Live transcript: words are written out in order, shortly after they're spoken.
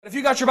If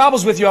you got your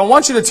Bibles with you, I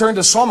want you to turn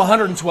to Psalm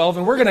 112,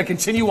 and we're going to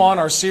continue on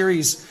our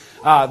series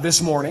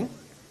this morning.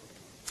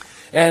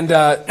 And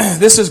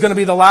this is going to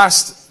be the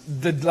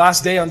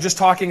last day. I'm just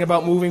talking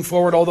about moving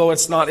forward, although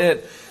it's not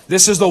it.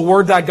 This is the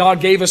word that God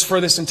gave us for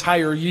this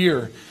entire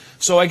year.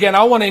 So again,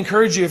 I want to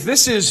encourage you, if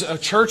this is a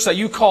church that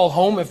you call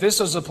home, if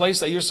this is a place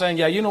that you're saying,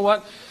 yeah, you know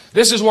what?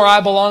 This is where I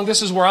belong.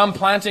 This is where I'm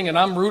planting and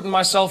I'm rooting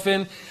myself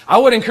in. I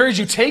would encourage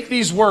you, take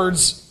these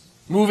words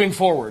moving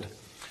forward.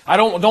 I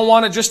don't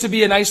want it just to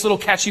be a nice little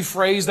catchy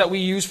phrase that we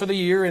use for the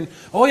year. And,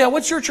 oh yeah,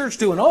 what's your church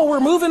doing? Oh, we're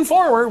moving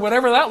forward,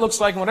 whatever that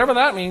looks like and whatever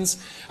that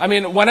means. I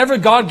mean, whenever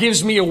God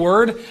gives me a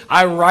word,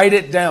 I write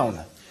it down.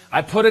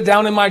 I put it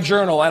down in my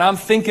journal and I'm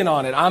thinking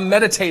on it. I'm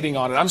meditating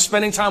on it. I'm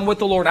spending time with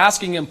the Lord,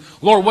 asking Him,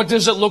 Lord, what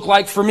does it look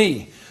like for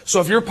me?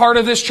 So if you're part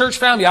of this church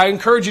family, I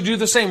encourage you to do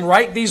the same.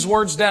 Write these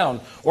words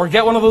down or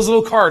get one of those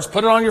little cards,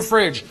 put it on your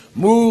fridge,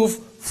 move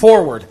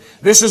forward.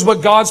 This is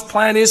what God's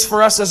plan is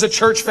for us as a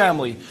church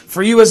family,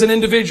 for you as an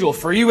individual,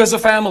 for you as a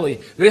family.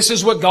 This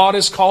is what God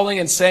is calling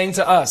and saying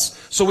to us.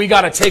 So we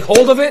got to take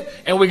hold of it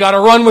and we got to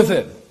run with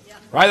it.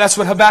 Right? That's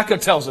what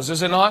Habakkuk tells us,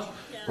 is it not?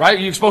 Right?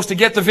 You're supposed to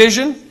get the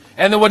vision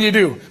and then what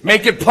do?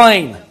 Make it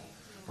plain.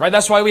 Right?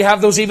 That's why we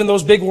have those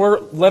big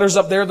letters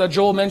up there that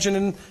Joel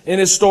mentioned in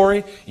his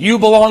story. You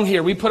belong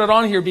here. We put it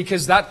on here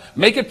because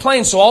make it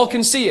plain so all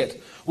can see it.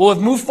 Well,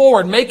 move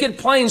forward. Make it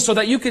plain so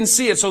that you can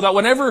see it. So that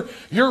whenever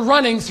you're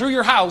running through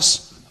your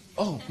house,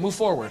 move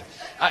forward.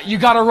 You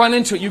got to run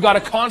into it. You got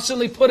to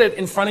constantly put it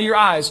in front of your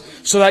eyes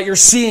so that you're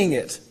seeing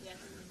it.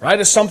 Right?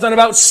 It's something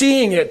about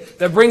seeing it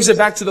that brings it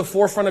back to the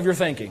forefront of your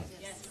thinking.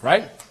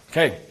 Right?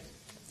 Okay.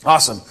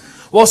 Awesome.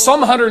 Well,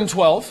 Psalm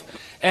 112.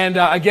 And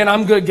again,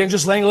 I'm good. Again,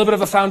 just laying a little bit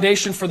of a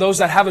foundation for those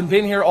that haven't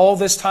been here all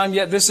this time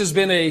yet. This has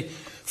been a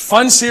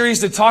fun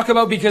series to talk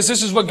about because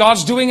this is what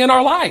God's doing in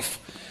our life.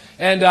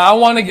 And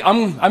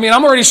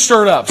I'm already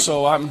stirred up,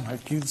 so you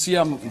can see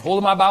I'm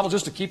holding my Bible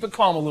just to keep it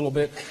calm a little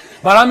bit.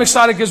 But I'm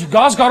excited because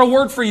God's got a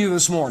word for you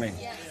this morning.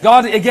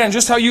 God, again,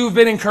 just how you've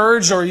been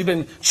encouraged or you've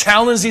been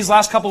challenged these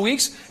last couple of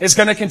weeks, is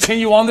going to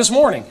continue on this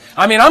morning.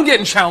 I'm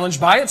getting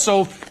challenged by it,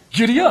 so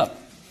giddy up.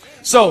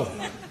 So,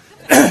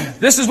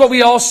 this is what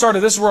we all started.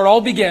 This is where it all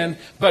began.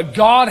 But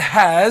God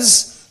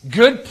has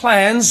good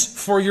plans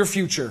for your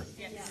future.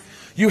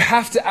 You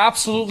have to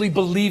absolutely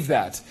believe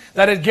that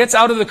it gets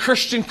out of the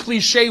Christian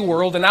cliche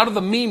world and out of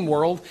the meme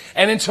world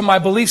and into my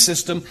belief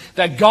system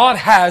that God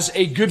has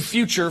a good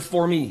future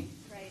for me.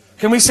 Right.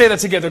 Can we say that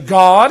together?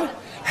 God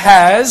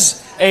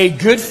has a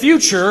good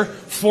future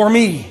for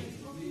me,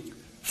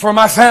 for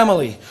my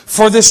family,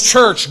 for this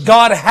church.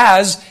 God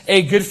has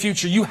a good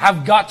future. You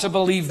have got to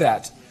believe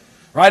that.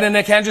 Right? And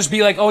it can't just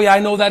be like, oh yeah, I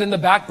know that in the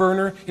back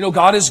burner.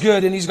 God is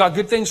good and He's got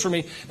good things for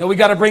me. No, we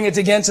got to bring it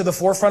again to the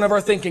forefront of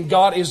our thinking.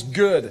 God is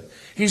good.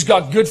 He's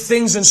got good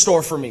things in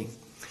store for me.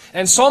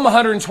 And Psalm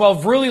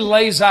 112 really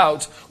lays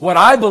out what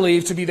I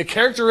believe to be the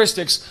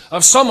characteristics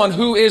of someone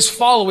who is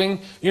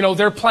following,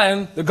 their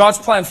plan, God's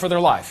plan for their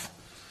life.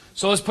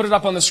 So let's put it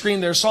up on the screen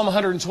there. Psalm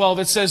 112,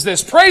 it says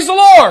this, praise the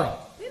Lord!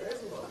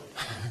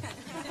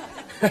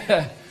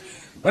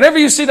 Whenever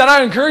you see that,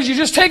 I encourage you,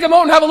 just take a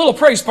moment and have a little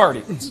praise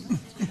party.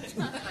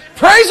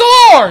 Praise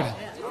the Lord!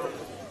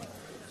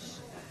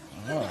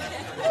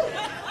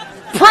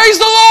 Praise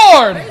the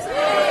Lord!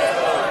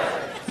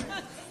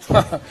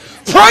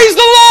 Praise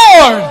the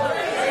Lord!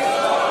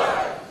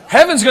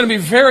 Heaven's going to be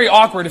very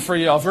awkward for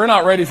you if you're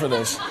not ready for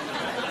this.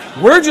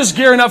 We're just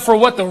gearing up for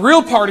what the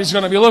real party's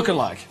going to be looking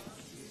like.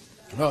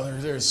 Oh,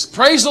 there's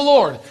praise the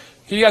Lord.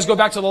 Can you guys go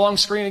back to the long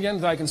screen again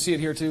so I can see it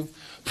here too?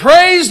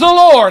 Praise the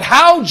Lord!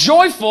 How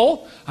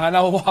joyful, I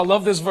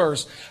love this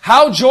verse.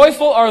 How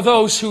joyful are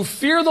those who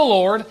fear the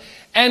Lord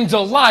and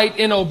delight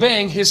in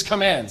obeying His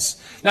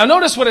commands. Now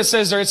notice what it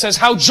says there. It says,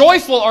 how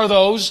joyful are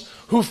those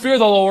who fear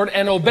the Lord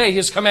and obey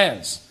His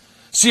commands.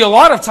 See, a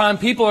lot of time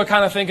people are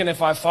kind of thinking,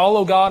 if I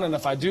follow God and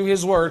if I do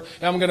His word,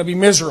 I'm going to be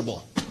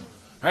miserable.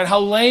 Right? How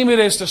lame it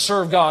is to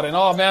serve God. And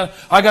oh man,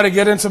 I got to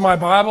get into my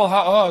Bible.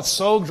 It's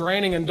so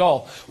draining and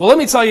dull. Well, let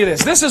me tell you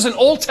this. This is an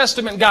Old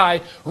Testament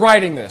guy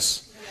writing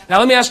this. Now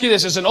let me ask you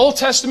this. Is an Old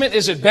Testament,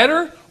 is it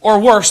better or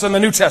worse than the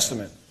New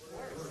Testament?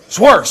 It's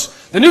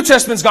worse. The New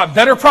Testament's got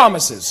better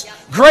promises.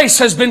 Grace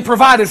has been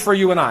provided for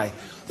you and I.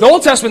 The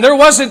Old Testament, there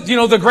wasn't,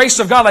 the grace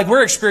of God like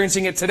we're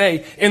experiencing it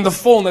today in the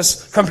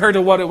fullness compared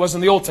to what it was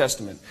in the Old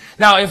Testament.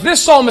 Now, if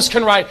this psalmist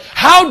can write,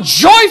 how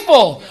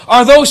joyful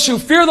are those who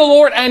fear the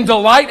Lord and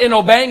delight in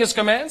obeying His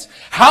commands,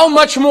 how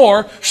much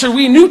more should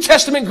we New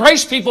Testament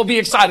grace people be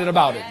excited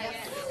about it?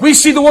 We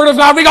see the Word of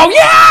God, we go,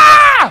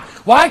 yeah!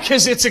 Why?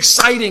 Because it's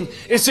exciting,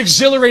 it's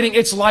exhilarating,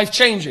 it's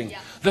life-changing.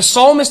 The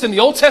psalmist in the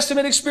Old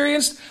Testament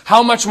experienced,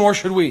 how much more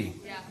should we?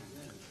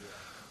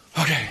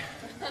 Okay.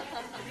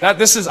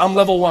 I'm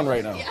level 1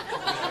 right now. All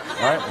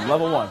right, I'm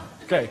level 1.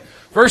 Okay.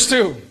 Verse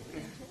 2.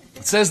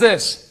 It says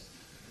this.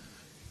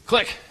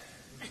 Click.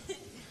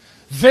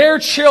 Their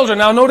children.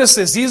 Now notice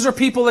this. These are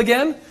people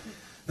again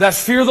that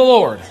fear the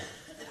Lord.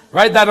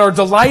 Right? That are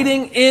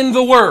delighting in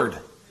the Word.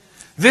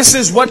 This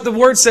is what the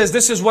Word says.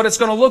 This is what it's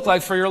going to look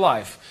like for your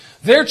life.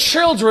 Their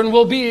children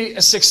will be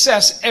a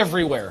success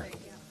everywhere.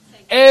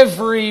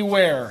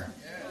 Everywhere.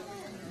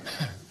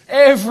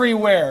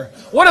 Everywhere.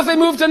 What if they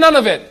move to none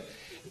of it?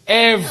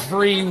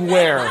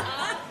 Everywhere.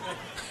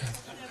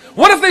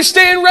 What if they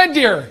stay in Red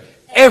Deer?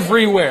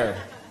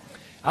 Everywhere.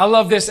 I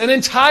love this. An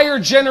entire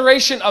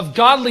generation of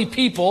godly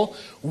people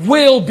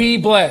will be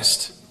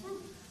blessed.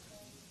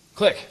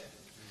 Click.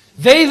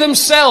 They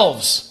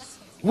themselves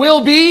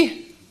will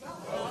be...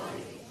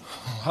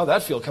 How'd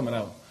that feel coming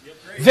out?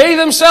 They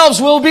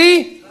themselves will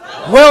be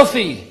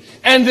wealthy,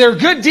 and their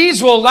good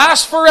deeds will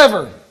last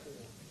forever.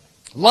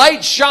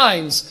 Light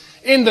shines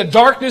in the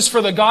darkness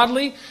for the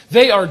godly.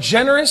 They are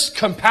generous,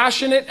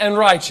 compassionate, and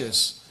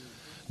righteous.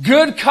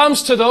 Good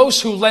comes to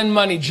those who lend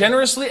money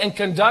generously and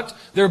conduct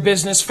their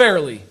business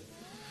fairly.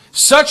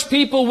 Such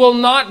people will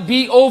not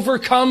be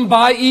overcome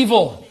by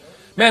evil.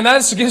 Man,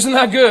 isn't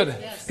that good?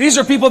 Yes. These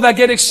are people that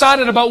get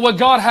excited about what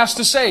God has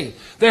to say.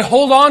 They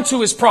hold on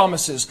to His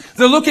promises.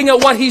 They're looking at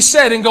what He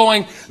said and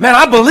going, man,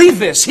 I believe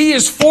this. He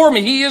is for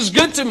me. He is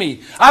good to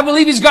me. I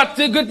believe He's got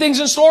good things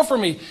in store for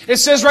me. It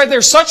says right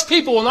there, such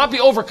people will not be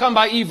overcome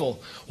by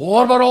evil. Well,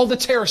 what about all the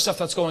terror stuff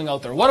that's going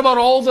out there? What about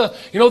all the,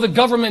 the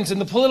government and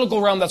the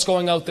political realm that's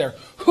going out there?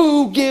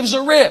 Who gives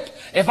a rip?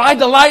 If I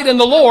delight in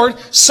the Lord,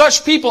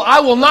 such people, I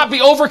will not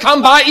be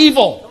overcome by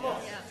evil.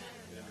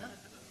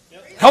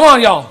 Come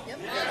on, y'all.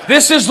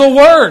 This is the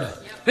Word.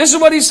 This is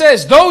what He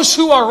says. Those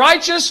who are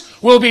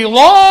righteous will be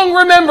long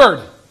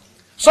remembered.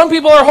 Some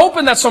people are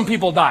hoping that some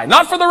people die.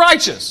 Not for the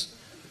righteous.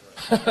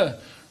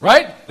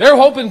 Right? They're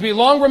hoping to be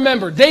long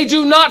remembered. They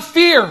do not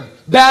fear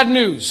bad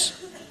news.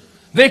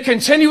 They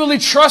continually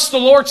trust the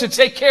Lord to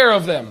take care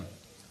of them.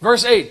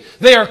 Verse 8.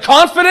 They are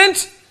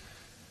confident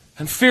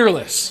and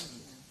fearless.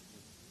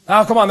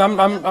 Now, come on.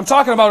 I'm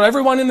talking about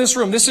everyone in this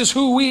room. This is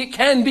who we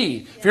can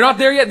be. If you're not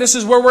there yet, this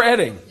is where we're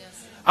heading.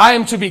 I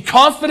am to be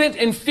confident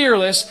and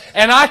fearless,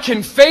 and I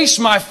can face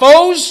my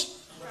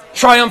foes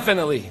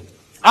triumphantly.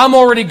 I'm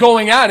already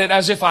going at it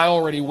as if I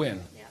already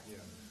win.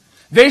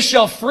 They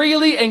shall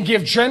freely and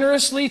give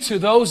generously to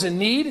those in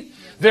need.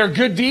 Their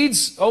good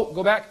deeds,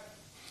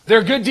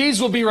 their good deeds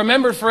will be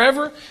remembered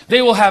forever.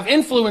 They will have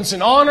influence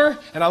and honor.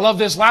 And I love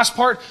this last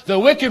part. The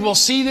wicked will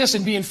see this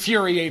and be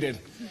infuriated.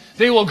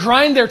 They will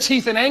grind their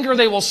teeth in anger.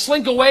 They will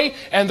slink away,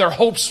 and their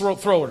hopes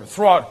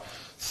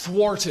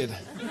thwarted.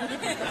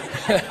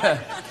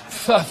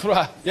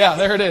 Yeah,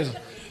 there it is.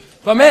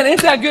 But man,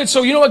 ain't that good?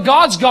 So you know what?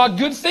 God's got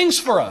good things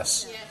for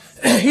us.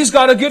 He's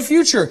got a good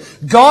future.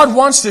 God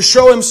wants to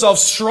show Himself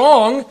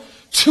strong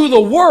to the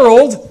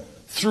world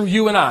through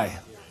you and I.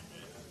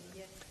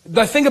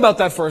 But think about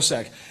that for a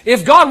sec.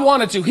 If God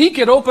wanted to, He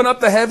could open up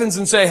the heavens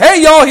and say,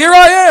 hey y'all, here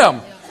I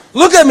am.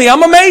 Look at me,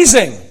 I'm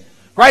amazing.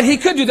 Right? He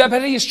could do that,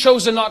 but He has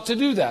chosen not to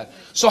do that.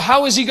 So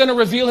how is He going to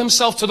reveal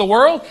Himself to the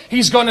world?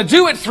 He's going to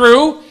do it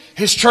through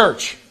His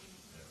church.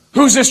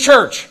 Who's His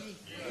church?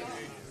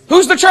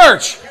 Who's the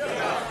church?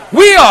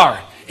 We are.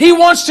 He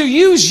wants to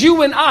use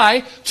you and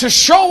I to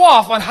show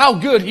off on how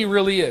good He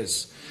really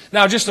is.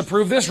 Now, just to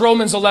prove this,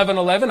 Romans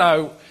 11:11.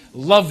 I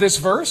love this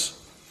verse.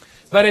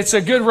 But it's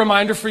a good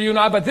reminder for you and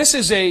I. But this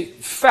is a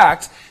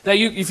fact that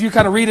if you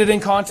kind of read it in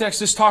context,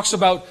 this talks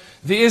about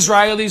the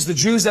Israelis, the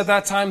Jews at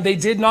that time. They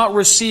did not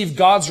receive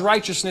God's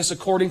righteousness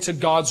according to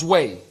God's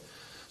way.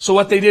 So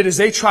what they did is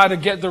they tried to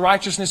get the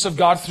righteousness of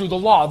God through the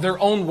law, their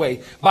own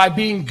way, by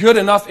being good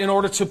enough in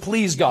order to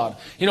please God.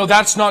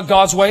 That's not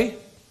God's way,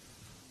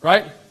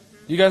 right?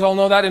 You guys all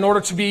know that? In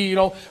order to be,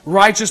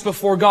 righteous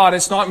before God,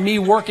 it's not me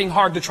working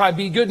hard to try to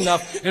be good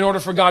enough in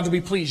order for God to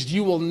be pleased.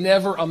 You will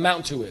never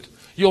amount to it.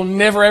 You'll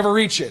never ever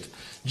reach it.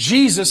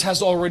 Jesus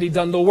has already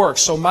done the work.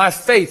 So my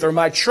faith or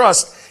my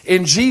trust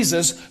in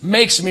Jesus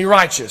makes me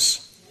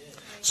righteous.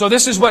 So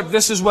this is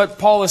what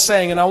Paul is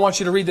saying, and I want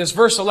you to read this.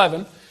 Verse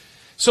 11.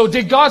 So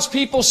did God's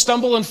people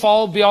stumble and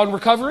fall beyond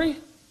recovery?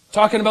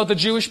 Talking about the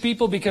Jewish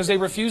people because they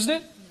refused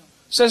it?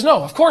 Says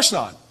no, of course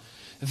not.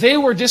 They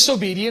were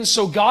disobedient,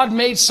 so God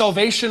made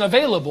salvation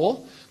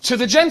available to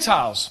the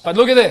Gentiles. But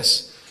look at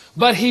this.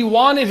 But He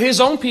wanted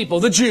His own people,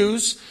 the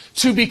Jews,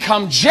 to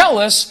become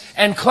jealous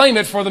and claim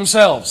it for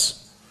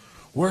themselves.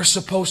 We're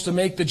supposed to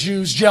make the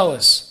Jews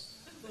jealous.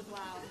 Wow.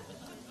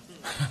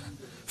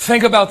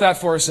 Think about that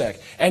for a sec.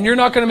 And you're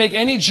not going to make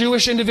any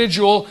Jewish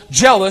individual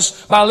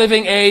jealous by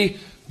living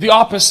the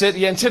opposite,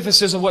 the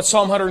antithesis of what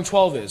Psalm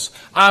 112 is.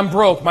 I'm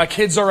broke. My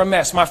kids are a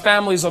mess. My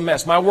family's a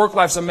mess. My work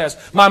life's a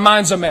mess. My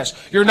mind's a mess.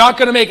 You're not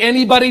going to make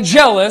anybody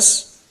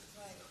jealous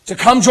to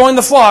come join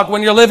the flock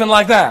when you're living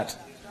like that.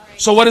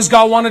 So what does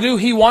God want to do?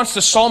 He wants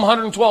to Psalm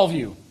 112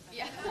 you.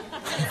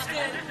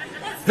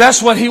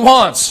 That's what He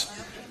wants.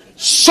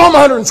 Psalm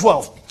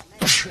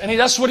 112. And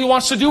that's what He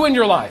wants to do in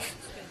your life.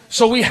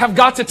 So we have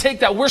got to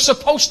take that. We're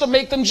supposed to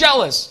make them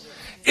jealous.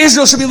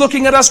 Israel should be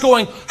looking at us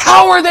going,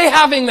 how are they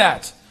having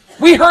that?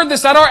 We heard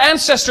this, that our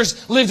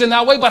ancestors lived in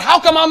that way, but how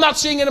come I'm not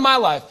seeing it in my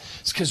life?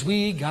 It's because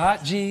we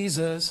got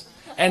Jesus,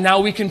 and now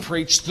we can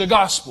preach the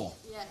gospel.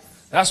 Yes.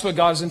 That's what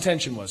God's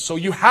intention was. So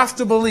you have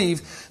to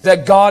believe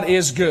that God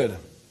is good.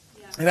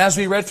 And as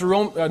we read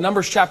through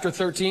Numbers chapter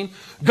 13,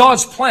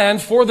 God's plan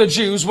for the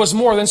Jews was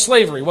more than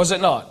slavery, was it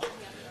not?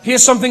 He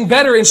has something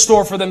better in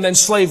store for them than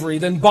slavery,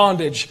 than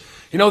bondage.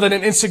 than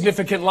an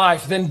insignificant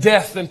life, than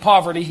death, than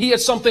poverty. He had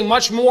something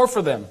much more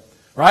for them,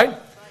 right?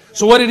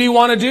 So what did he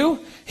want to do?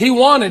 He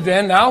wanted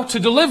then now to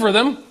deliver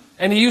them,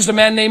 and he used a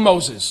man named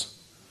Moses.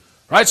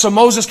 Right? So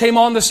Moses came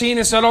on the scene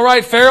and said, all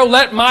right, Pharaoh,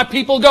 let my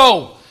people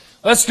go.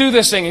 Let's do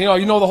this thing. And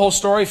you know the whole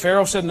story.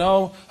 Pharaoh said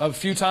no a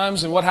few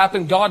times. And what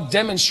happened? God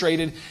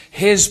demonstrated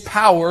His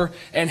power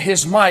and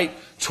His might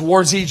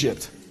towards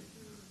Egypt.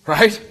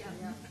 Right?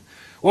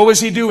 What was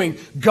He doing?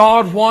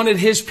 God wanted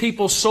His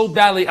people so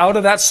badly out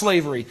of that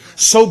slavery,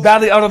 so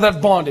badly out of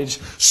that bondage,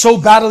 so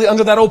badly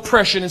under that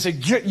oppression, and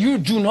said, you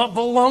do not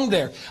belong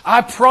there.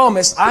 I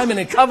promise I'm in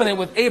a covenant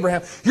with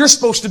Abraham. You're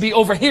supposed to be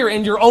over here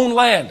in your own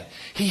land.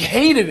 He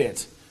hated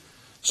it.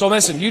 So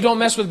listen, you don't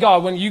mess with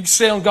God when you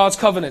stay on God's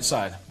covenant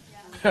side.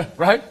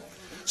 Right?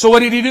 So what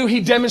did He do? He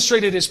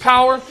demonstrated His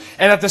power.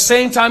 And at the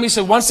same time, He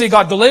said once they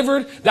got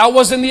delivered, that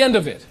wasn't the end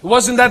of it. It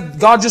wasn't that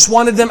God just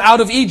wanted them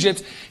out of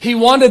Egypt. He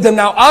wanted them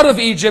now out of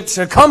Egypt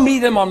to come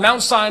meet Him on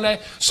Mount Sinai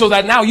so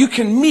that now you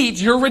can meet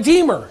your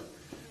Redeemer.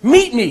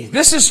 Meet me.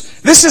 This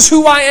is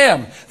who I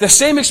am. The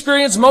same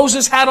experience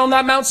Moses had on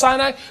that Mount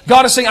Sinai.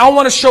 God is saying, I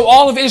want to show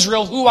all of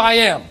Israel who I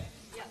am.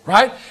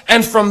 Right?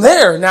 And from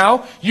there,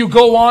 now, you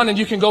go on and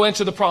you can go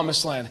into the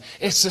promised land.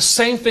 It's the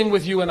same thing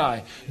with you and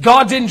I.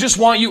 God didn't just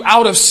want you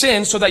out of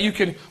sin so that you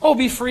could,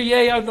 be free,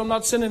 yay, I'm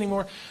not sin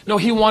anymore. No,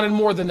 He wanted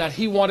more than that.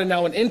 He wanted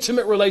now an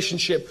intimate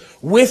relationship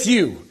with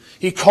you.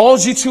 He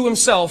calls you to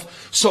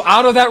Himself. So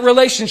out of that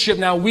relationship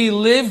now, we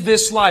live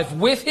this life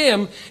with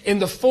Him in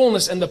the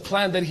fullness and the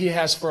plan that He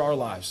has for our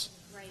lives.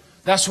 Right.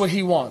 That's what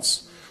He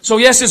wants. So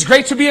yes, it's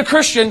great to be a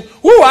Christian.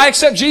 Woo, I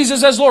accept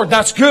Jesus as Lord.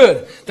 That's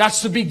good.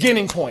 That's the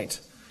beginning point.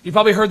 You've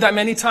probably heard that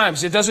many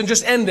times. It doesn't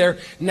just end there.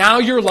 Now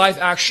your life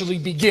actually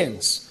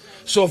begins.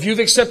 So if you've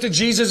accepted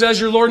Jesus as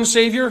your Lord and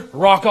Savior,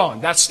 rock on.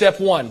 That's step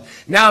one.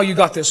 Now you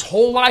got this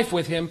whole life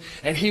with Him,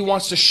 and He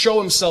wants to show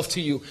Himself to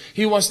you.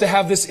 He wants to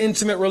have this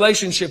intimate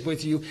relationship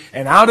with you.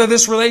 And out of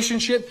this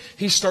relationship,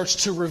 He starts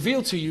to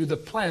reveal to you the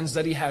plans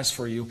that He has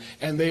for you.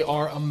 And they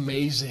are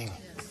amazing.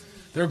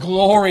 They're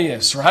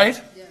glorious,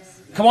 right?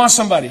 Come on,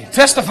 somebody.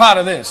 Testify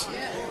to this.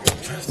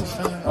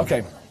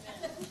 Okay.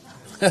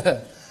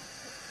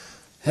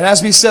 And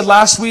as we said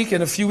last week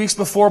and a few weeks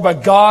before,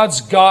 but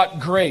God's got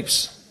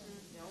grapes.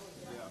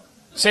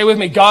 Say with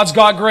me, God's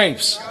got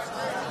grapes.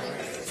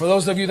 For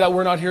those of you that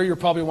were not here, you're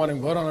probably wondering,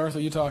 what on earth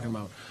are you talking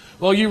about?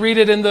 Well, you read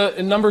it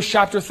in Numbers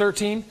chapter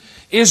 13.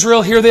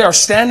 Israel, here they are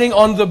standing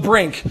on the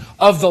brink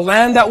of the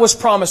land that was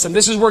promised them.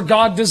 This is where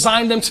God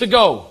designed them to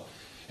go.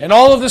 And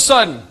all of a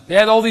sudden, they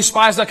had all these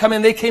spies that come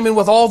in. They came in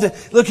with all the,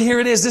 look, here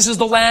it is. This is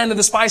the land. And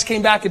the spies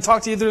came back and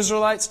talked to the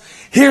Israelites.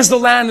 Here's the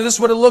land, and this is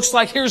what it looks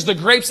like. Here's the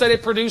grapes that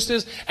it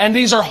produces. And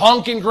these are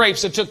honking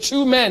grapes. It took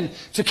 2 men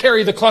to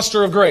carry the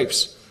cluster of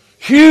grapes.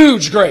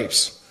 Huge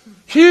grapes.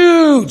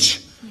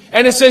 Huge.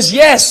 And it says,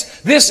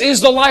 yes, this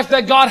is the life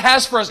that God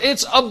has for us.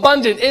 It's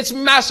abundant. It's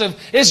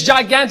massive. It's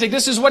gigantic.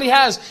 This is what He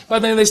has. But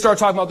then they start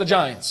talking about the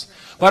giants.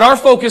 But our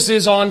focus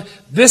is on,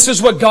 this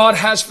is what God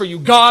has for you.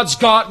 God's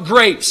got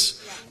grapes.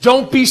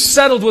 Don't be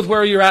settled with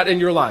where you're at in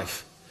your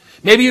life.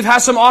 Maybe you've had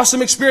some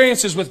awesome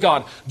experiences with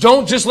God.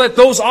 Don't just let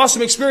those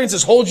awesome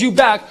experiences hold you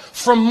back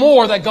from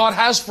more that God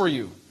has for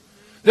you.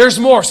 There's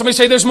more. Somebody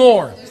say there's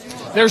more.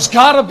 There's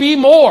got to be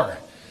more.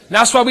 And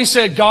that's why we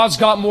said God's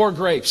got more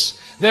grapes.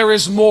 There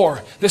is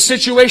more. The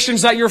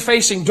situations that you're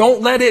facing,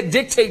 don't let it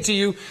dictate to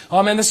you,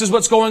 oh man, this is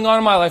what's going on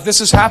in my life. This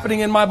is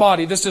happening in my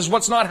body. This is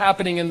what's not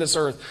happening in this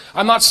earth.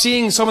 I'm not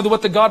seeing some of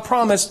what the God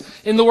promised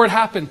in the Word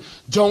happen.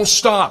 Don't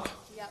stop.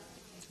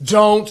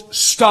 Don't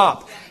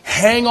stop.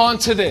 Hang on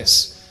to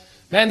this.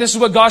 Man, this is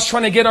what God's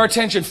trying to get our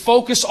attention.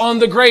 Focus on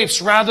the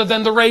grapes rather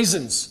than the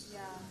raisins.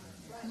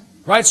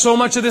 Right? So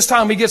much of this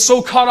time we get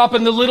so caught up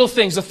in the little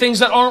things, the things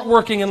that aren't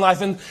working in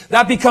life, and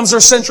that becomes our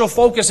central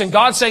focus. And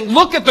God's saying,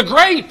 look at the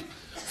grape.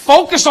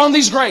 Focus on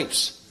these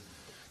grapes.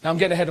 Now I'm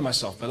getting ahead of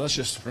myself, but let's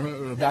just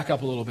back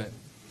up a little bit.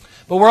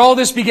 But where all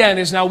this began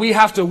is now we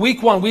have to,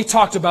 week 1, we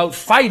talked about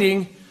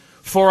fighting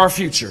for our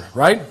future,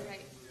 right?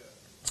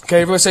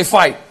 Okay, everybody say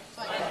fight.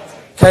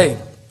 Okay,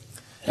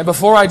 and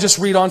before I just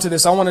read on to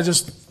this, I want to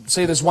just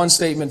say this one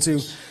statement too.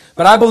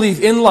 But I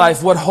believe in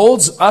life, what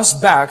holds us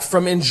back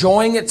from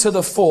enjoying it to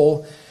the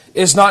full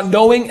is not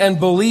knowing and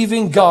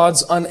believing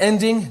God's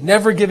unending,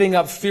 never giving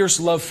up fierce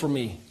love for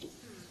me.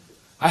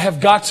 I have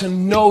got to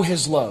know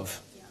His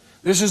love.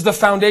 This is the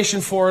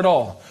foundation for it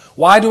all.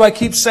 Why do I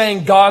keep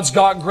saying God's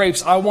got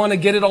grapes? I want to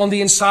get it on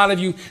the inside of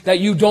you that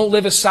you don't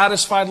live a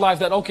satisfied life,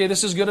 that, okay,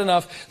 this is good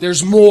enough.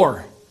 There's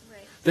more.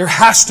 There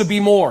has to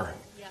be more.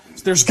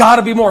 There's got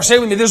to be more. Say it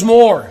with me, there's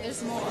more.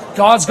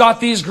 God's got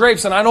these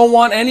grapes, and I don't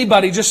want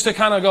anybody just to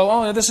kind of go,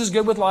 oh, this is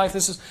good with life.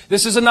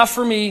 This is enough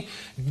for me.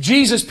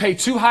 Jesus paid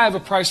too high of a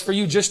price for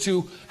you just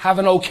to have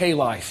an okay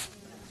life.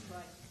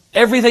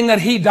 Everything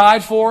that He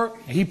died for,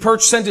 He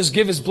sent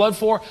give His blood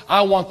for,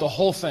 I want the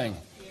whole thing.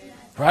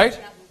 Right?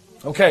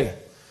 Okay.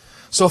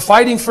 So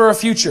fighting for a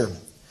future.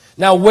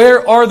 Now,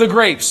 where are the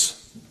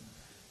grapes?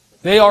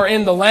 They are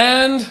in the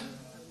land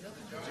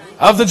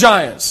of the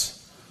giants.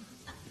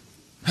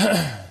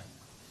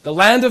 The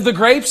land of the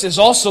grapes is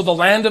also the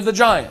land of the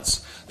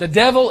giants. The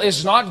devil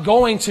is not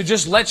going to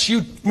just let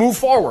you move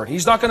forward.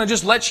 He's not going to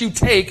just let you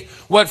take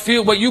what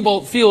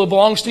you feel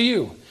belongs to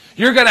you.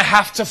 You're going to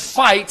have to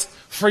fight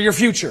for your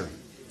future.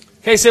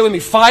 Okay, say it with me.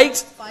 Fight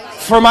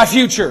for my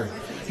future.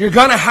 You're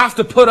going to have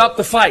to put up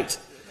the fight.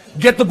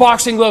 Get the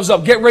boxing gloves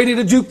up. Get ready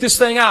to duke this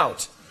thing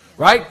out.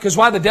 Right? Because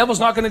why? The devil's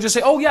not going to just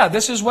say, oh yeah,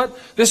 this is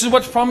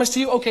what's promised to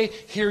you. Okay,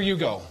 here you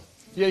go.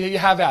 You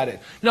have at it.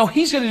 No,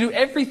 he's going to do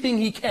everything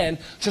he can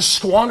to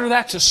squander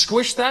that, to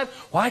squish that.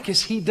 Why?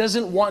 Because he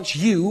doesn't want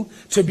you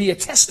to be a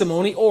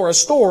testimony or a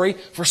story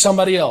for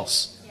somebody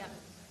else. Yeah.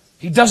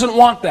 He doesn't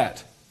want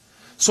that.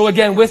 So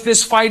again, with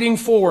this fighting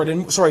for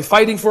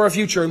a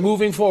future and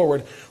moving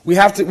forward, we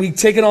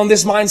take it on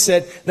this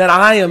mindset that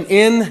I am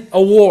in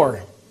a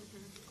war.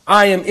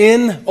 I am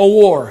in a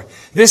war.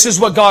 This is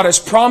what God has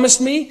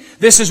promised me.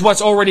 This is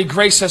what's already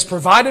grace has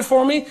provided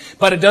for me.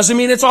 But it doesn't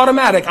mean it's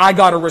automatic. I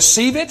got to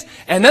receive it.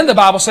 And then the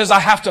Bible says I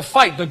have to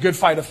fight the good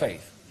fight of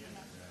faith.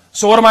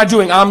 So what am I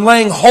doing? I'm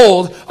laying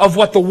hold of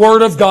what the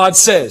Word of God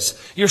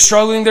says. You're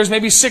struggling. There's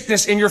maybe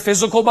sickness in your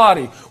physical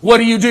body. What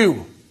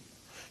do?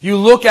 You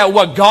look at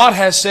what God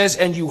has says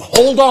and you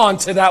hold on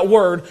to that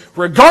Word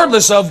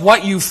regardless of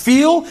what you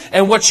feel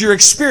and what you're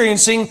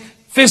experiencing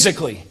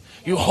physically.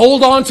 You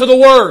hold on to the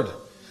Word.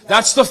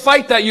 That's the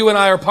fight that you and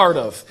I are part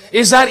of.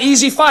 Is that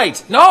easy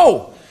fight?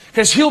 No.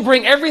 Because he'll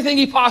bring everything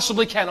he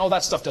possibly can. Oh,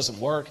 that stuff doesn't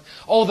work.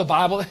 Oh, the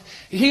Bible.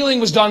 Healing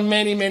was done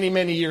many, many,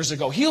 many years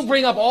ago. He'll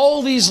bring up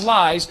all these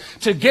lies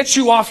to get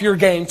you off your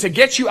game, to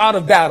get you out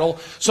of battle,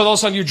 so all of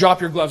a sudden you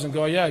drop your gloves and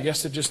go, yeah, I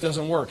guess it just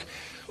doesn't work.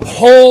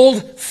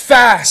 Hold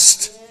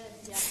fast.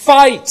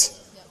 Fight.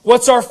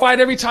 What's our fight?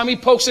 Every time he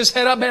pokes his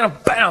head up, man,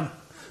 bam,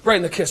 right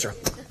in the kisser.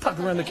 Right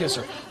in the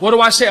kisser. What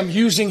do I say? I'm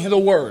using the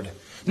Word.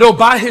 No,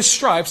 by His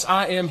stripes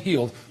I am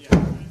healed.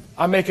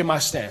 I'm making my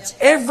stance.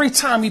 Every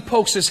time he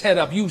pokes his head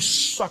up, you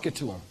suck it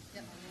to him.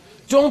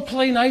 Don't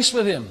play nice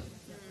with him.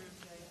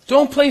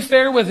 Don't play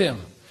fair with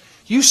him.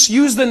 You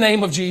use the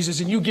name of Jesus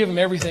and you give him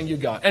everything you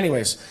got.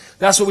 Anyways,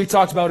 that's what we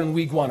talked about in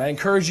week 1. I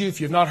encourage you,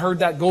 if you've not heard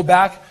that, go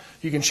back.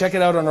 You can check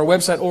it out on our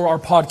website or our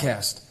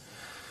podcast.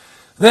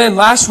 Then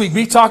last week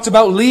we talked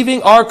about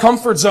leaving our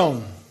comfort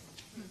zone.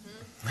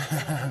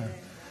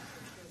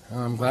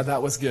 I'm glad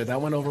that was good.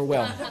 That went over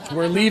well.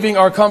 We're leaving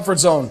our comfort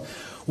zone.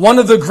 One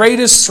of the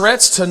greatest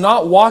threats to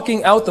not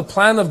walking out the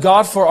plan of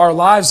God for our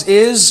lives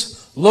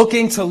is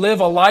looking to live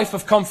a life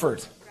of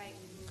comfort.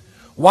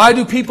 Why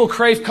do people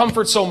crave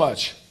comfort so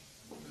much?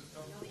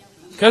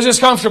 Because it's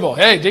comfortable.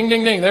 Hey, ding,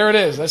 ding, ding. There it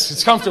is.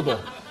 It's comfortable.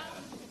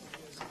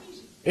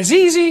 It's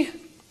easy.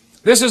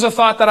 This is a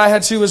thought that I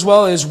had too as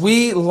well, is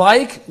we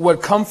like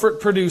what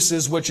comfort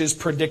produces, which is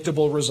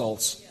predictable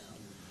results.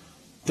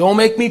 Don't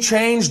make me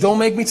change. Don't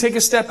make me take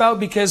a step out,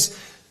 because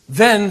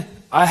then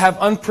I have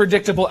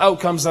unpredictable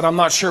outcomes that I'm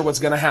not sure what's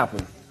going to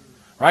happen.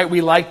 Right?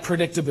 We like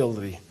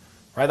predictability.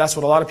 Right? That's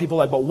what a lot of people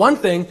like. But one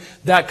thing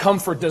that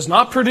comfort does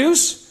not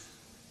produce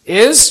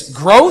is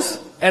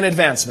growth and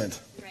advancement.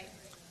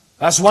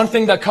 That's one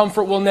thing that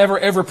comfort will never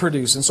ever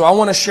produce. And so I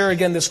want to share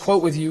again this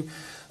quote with you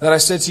that I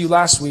said to you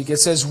last week. It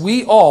says,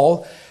 "We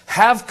all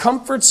have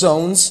comfort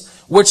zones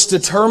which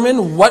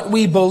determine what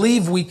we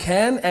believe we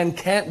can and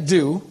can't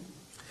do.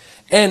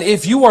 And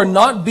if you are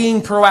not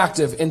being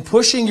proactive in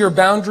pushing your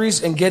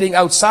boundaries and getting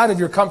outside of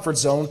your comfort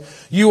zone,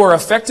 you are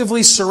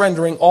effectively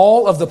surrendering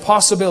all of the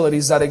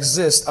possibilities that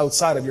exist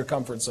outside of your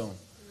comfort zone."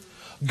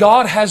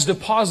 God has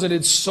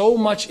deposited so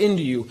much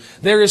into you.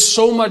 There is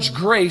so much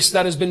grace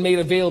that has been made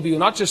available to you,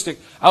 not just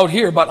out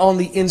here, but on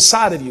the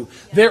inside of you.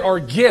 There are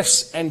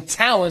gifts and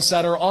talents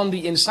that are on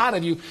the inside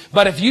of you,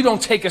 but if you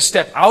don't take a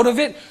step out of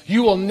it,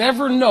 you will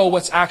never know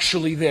what's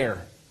actually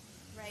there.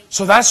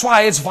 So that's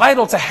why it's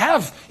vital to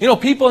have,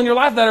 people in your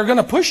life that are going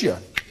to push you.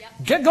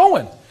 Get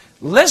going.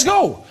 Let's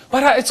go.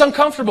 But it's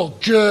uncomfortable.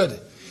 Good.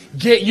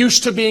 Get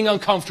used to being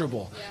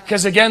uncomfortable.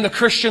 Because again, the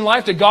Christian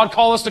life, did God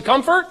call us to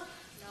comfort?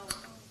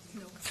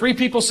 No. 3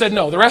 people said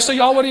no. The rest of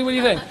y'all, what do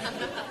you think?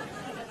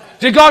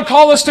 Did God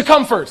call us to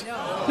comfort?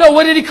 No.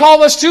 What did He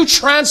call us to?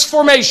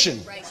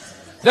 Transformation.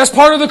 That's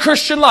part of the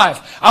Christian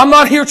life. I'm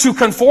not here to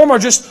conform or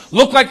just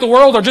look like the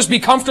world or just be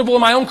comfortable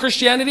in my own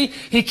Christianity.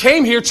 He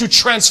came here to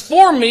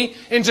transform me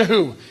into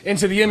who?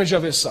 Into the image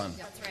of His Son.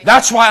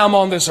 That's why I'm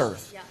on this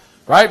earth.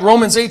 Right?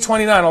 Romans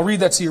 8:29. I'll read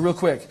that to you real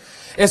quick.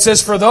 It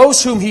says, "For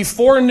those whom He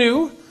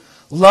foreknew,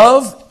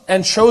 loved,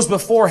 and chose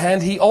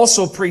beforehand, He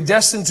also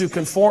predestined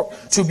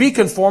to be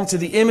conformed to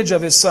the image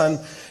of His Son,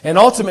 and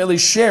ultimately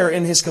share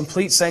in His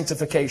complete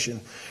sanctification."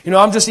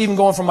 I'm just even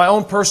going from my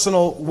own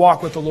personal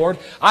walk with the Lord.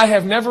 I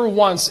have never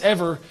once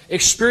ever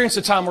experienced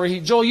a time where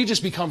Joel, you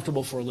just be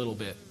comfortable for a little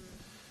bit.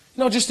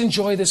 Just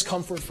enjoy this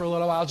comfort for a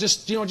little while.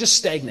 Just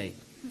stagnate.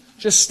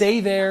 Just stay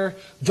there.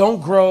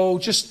 Don't grow.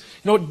 Just,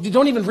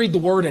 don't even read the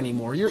Word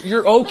anymore.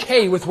 You're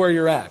okay with where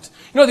you're at.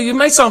 It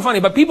might sound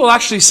funny, but people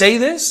actually say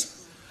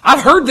this.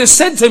 I've heard this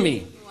said to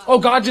me. Oh,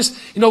 God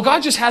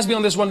just has me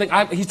on this one thing.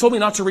 He told me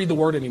not to read the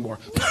Word anymore.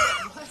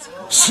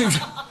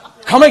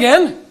 Come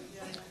again?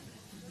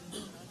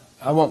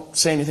 I won't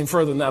say anything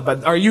further than that,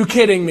 but are you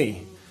kidding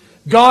me?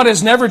 God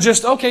is never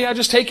just, okay, I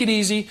just take it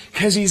easy,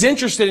 because He's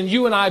interested in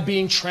you and I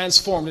being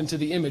transformed into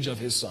the image of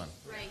His Son.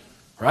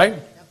 Right?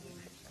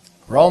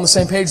 We're all on the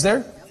same page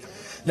there?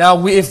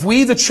 Now, if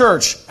we, the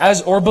church,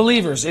 or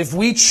believers, if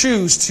we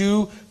choose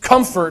to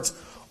comfort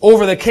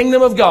over the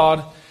kingdom of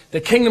God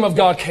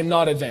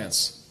cannot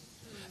advance.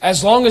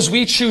 As long as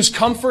we choose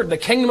comfort, the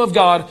kingdom of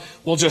God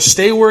will just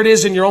stay where it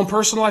is in your own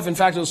personal life. In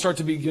fact, it'll start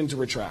to begin to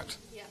retract.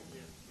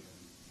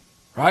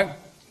 Right?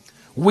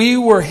 We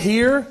were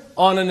here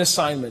on an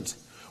assignment.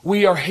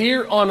 We are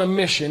here on a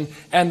mission,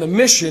 and the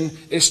mission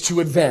is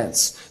to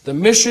advance. The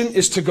mission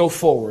is to go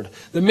forward.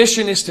 The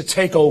mission is to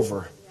take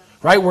over.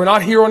 Right? We're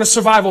not here on a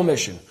survival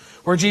mission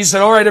where Jesus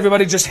said, all right,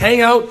 everybody, just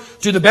hang out,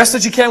 do the best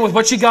that you can with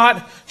what you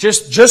got,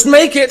 just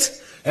make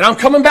it, and I'm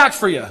coming back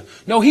for you.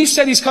 No, He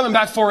said He's coming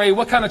back for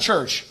what kind of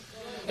church?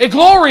 A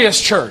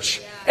glorious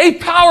church. A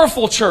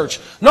powerful church.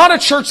 Not a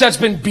church that's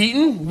been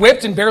beaten,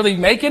 whipped, and barely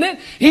making it.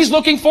 He's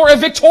looking for a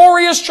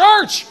victorious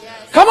church.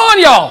 Come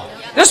on, y'all.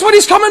 This is what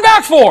He's coming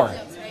back for.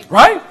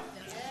 Right?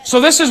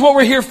 So this is what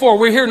we're here for.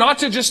 We're here not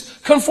to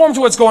just conform to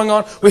what's going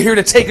on. We're here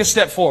to take a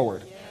step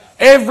forward.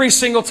 Every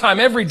single time,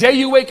 every day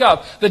you wake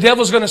up, the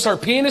devil's going to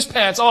start peeing his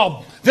pants.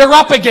 Oh, they're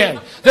up again.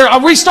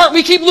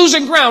 We keep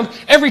losing ground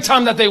every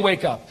time that they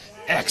wake up.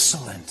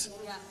 Excellent.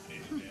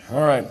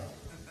 All right.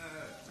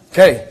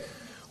 Okay.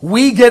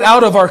 We get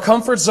out of our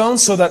comfort zone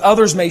so that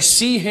others may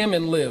see Him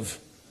and live.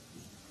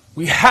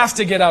 We have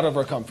to get out of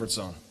our comfort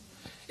zone.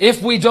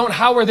 If we don't,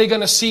 how are they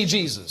going to see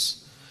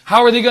Jesus?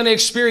 How are they going to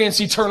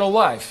experience eternal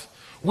life?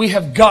 We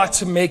have got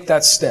to make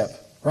that step,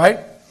 right?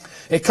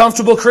 A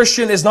comfortable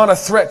Christian is not a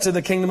threat to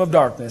the kingdom of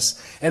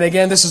darkness. And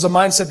again, this is a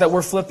mindset that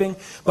we're flipping.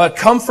 But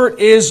comfort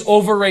is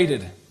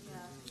overrated.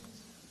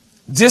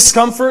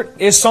 Discomfort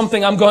is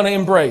something I'm going to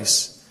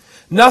embrace.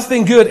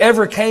 Nothing good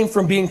ever came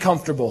from being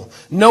comfortable.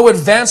 No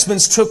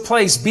advancements took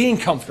place being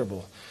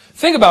comfortable.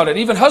 Think about it.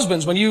 Even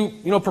husbands, when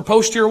you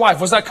proposed to your wife,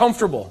 was that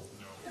comfortable?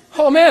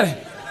 Oh,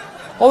 man.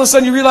 All of a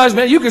sudden you realize,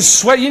 man, you could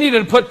sweat. You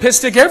needed to put piss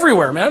stick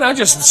everywhere, man. I'm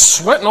just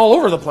sweating all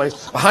over the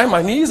place. Behind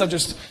my knees,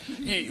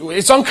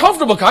 it's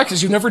uncomfortable, guy,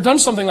 because you've never done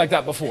something like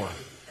that before.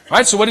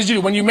 Right? So what did you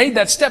do? When you made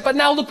that step, but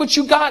now look what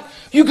you got.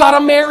 You got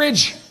a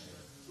marriage.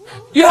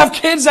 You have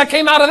kids that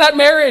came out of that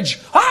marriage.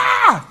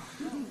 Ah!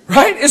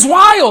 Right? It's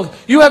wild.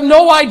 You have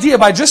no idea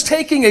by just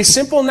taking a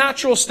simple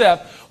natural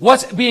step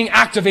what's being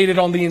activated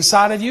on the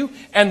inside of you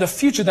and the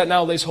future that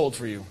now lays hold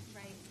for you.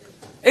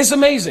 It's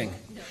amazing.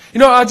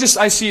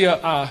 I see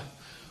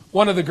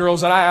one of the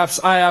girls that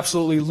I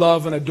absolutely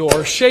love and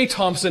adore, Shay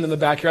Thompson in the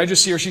back here. I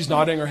just see her. She's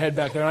nodding her head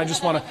back there. And I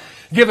just want to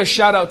give a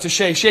shout out to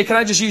Shay. Shay, can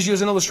I just use you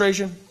as an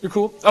illustration? You're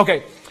cool?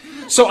 Okay.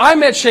 So I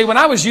met Shay when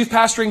I was youth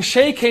pastoring.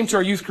 Shay came to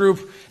our youth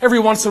group every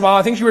once in a while.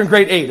 I think you were in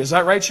grade 8. Is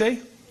that right, Shay?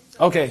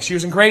 Okay. She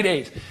was in grade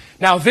 8.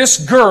 Now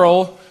this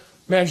girl,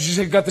 man, she's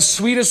got the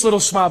sweetest little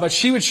smile, but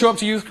she would show up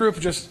to youth group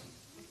and just,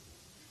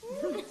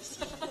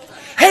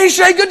 hey,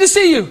 Shay, good to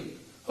see you.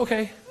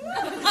 Okay.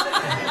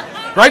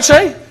 Right,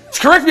 Shay?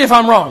 Correct me if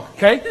I'm wrong,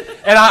 okay?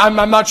 And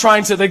I'm not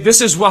trying to,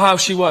 this is how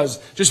she was.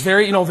 Just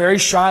very, very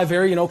shy,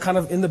 very, kind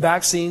of in the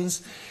back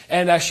scenes.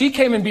 And she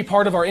came and be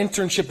part of our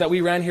internship that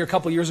we ran here a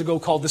couple years ago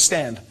called The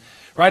Stand.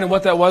 Right? And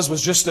what that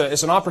was just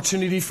it's an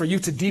opportunity for you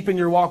to deepen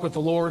your walk with the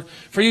Lord,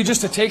 for you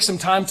just to take some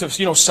time to,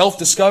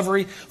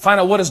 self-discovery, find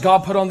out what has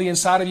God put on the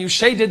inside of you.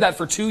 Shay did that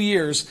for 2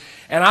 years,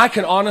 and I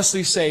can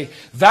honestly say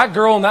that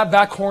girl in that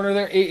back corner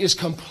there is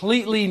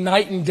completely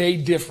night and day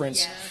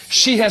difference. Yes.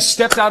 She has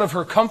stepped out of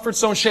her comfort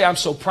zone. Shay, I'm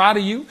so proud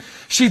of you.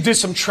 She did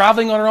some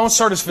traveling on her own,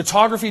 started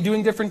photography,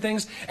 doing different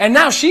things, and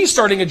now she's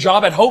starting a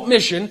job at Hope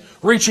Mission,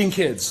 reaching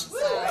kids.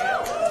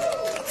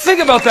 Think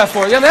about that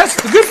for you. That's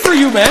good for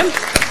you, man.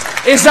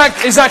 Is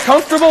that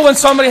comfortable when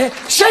somebody,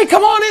 Shay,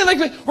 come on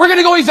in, we're going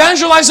to go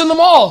evangelize in the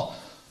mall.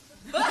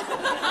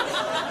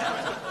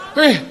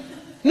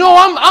 No,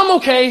 I'm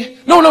okay.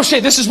 No, Shay,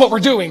 this is what we're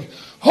doing.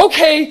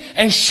 Okay.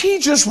 And she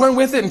just went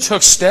with it and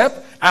took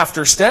step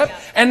after step.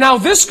 And now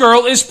this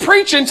girl is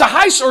preaching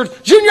to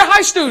junior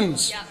high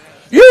students. Yeah.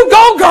 You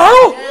go,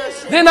 girl.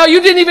 Yes. Then now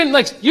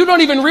you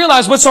don't even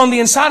realize what's on the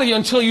inside of you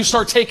until you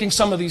start taking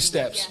some of these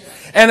steps.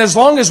 Yes. And as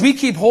long as we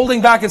keep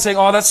holding back and saying,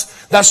 oh,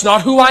 that's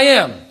not who I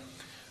am.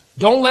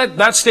 Don't let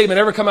that statement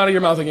ever come out of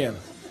your mouth again.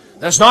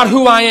 That's not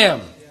who I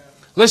am.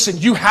 Listen,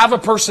 you have a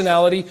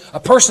personality. A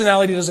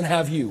personality doesn't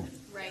have you.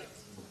 Right.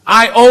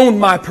 I own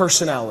my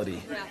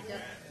personality. Yeah.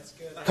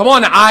 Come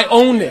on, I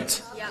own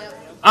it. Yeah.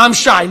 I'm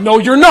shy. No,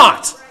 you're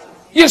not.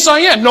 Yes, I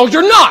am. No,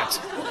 you're not.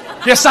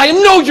 Yes, I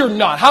am. No, you're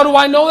not. How do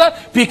I know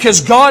that?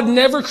 Because God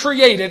never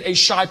created a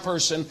shy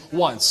person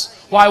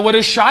once. Why? What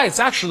is shy? It's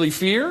actually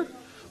fear.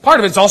 Part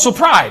of it's also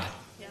pride.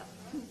 Yeah.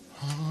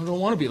 I don't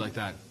want to be like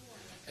that.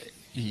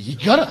 You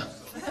gotta.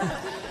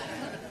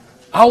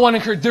 I want to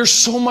encourage, there's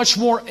so much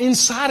more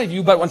inside of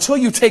you, but until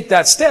you take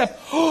that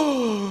step,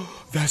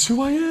 that's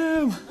who I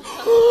am.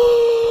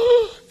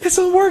 It's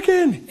not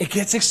working. It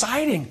gets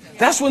exciting.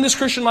 That's when this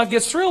Christian life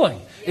gets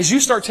thrilling, is you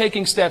start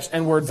taking steps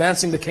and we're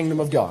advancing the kingdom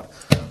of God.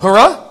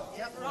 Hurrah?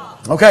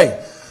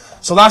 Okay.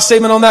 So last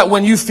statement on that,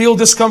 when you feel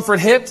discomfort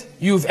hit,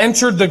 you've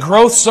entered the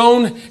growth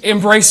zone,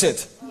 embrace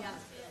it.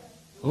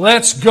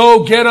 Let's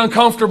go get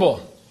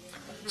uncomfortable.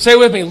 Say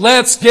with me,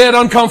 let's get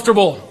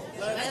uncomfortable.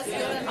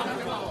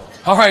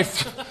 All right,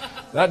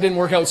 that didn't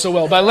work out so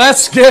well, but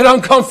let's get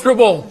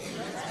uncomfortable.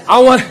 I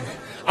want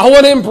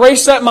to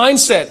embrace that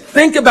mindset.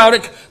 Think about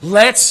it.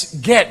 Let's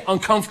get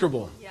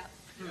uncomfortable.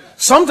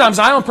 Sometimes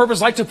I on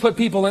purpose like to put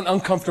people in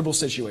uncomfortable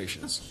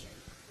situations.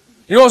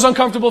 You know what was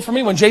uncomfortable for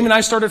me? When Jamie and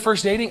I started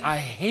first dating, I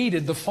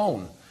hated the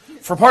phone.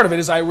 For part of it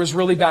is I was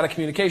really bad at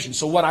communication.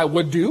 So what I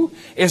would do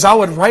is I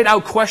would write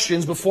out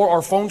questions before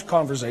our phone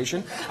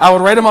conversation. I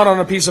would write them out on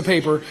a piece of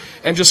paper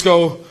and just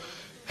go,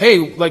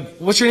 hey, like,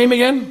 what's your name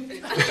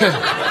again?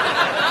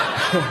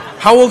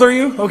 How old are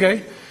you?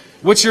 Okay.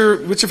 What's your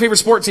favorite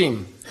sport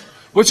team?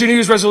 What's your New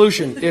Year's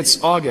resolution?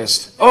 It's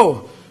August.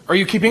 Oh, are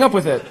you keeping up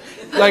with it?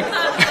 Like,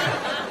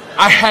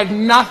 I had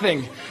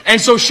nothing. And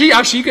so she,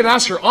 actually, you could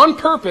ask her, on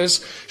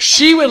purpose,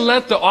 she would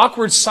let the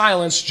awkward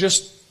silence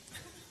just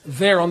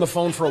there on the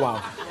phone for a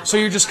while. So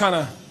you're just kind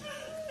of,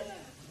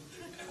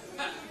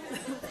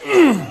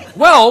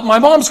 well, my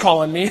mom's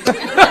calling me.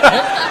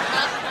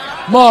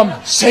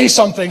 Mom, say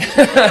something.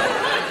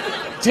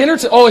 Dinner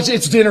time? Oh,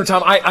 it's dinner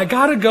time. I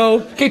gotta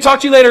go. Okay, talk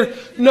to you later.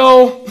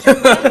 No.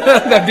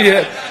 That'd be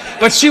it.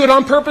 But she would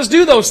on purpose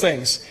do those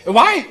things.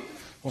 Why?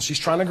 Well, she's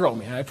trying to grow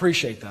me. I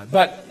appreciate that.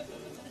 But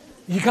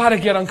you gotta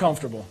get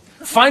uncomfortable.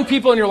 Find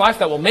people in your life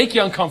that will make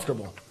you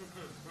uncomfortable.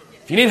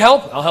 If you need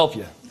help, I'll help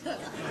you.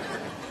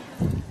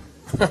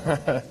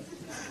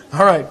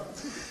 All right.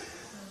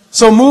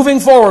 So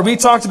moving forward, we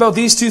talked about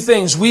these two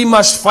things. We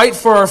must fight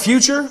for our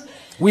future.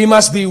 We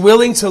must be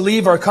willing to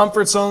leave our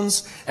comfort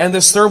zones. And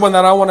this third one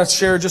that I want to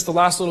share just the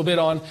last little bit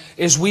on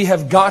is we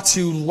have got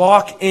to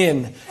lock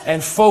in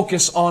and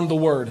focus on the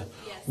Word.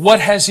 What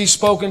has He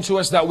spoken to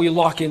us that we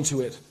lock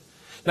into it?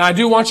 Now, I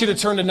do want you to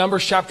turn to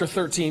Numbers chapter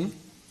 13.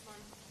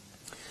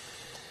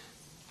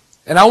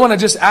 And I want to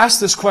just ask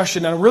this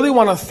question, and I really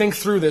want to think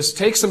through this,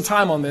 take some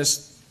time on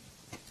this,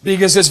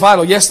 because it's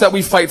vital. Yes, that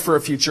we fight for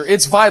a future.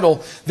 It's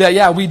vital that,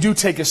 yeah, we do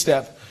take a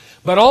step.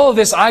 But all of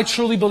this, I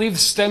truly believe,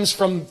 stems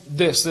from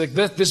this.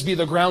 This be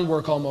the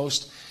groundwork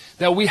almost,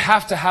 that we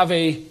have to have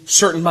a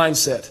certain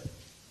mindset.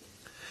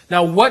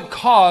 Now, what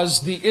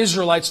caused the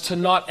Israelites to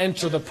not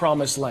enter the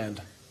promised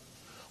land?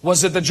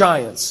 Was it the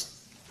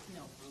giants?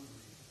 No.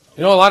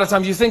 You know, a lot of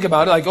times you think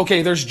about it, like,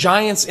 okay, there's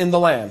giants in the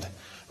land.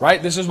 Right?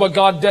 This is what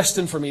God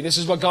destined for me. This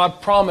is what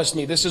God promised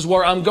me. This is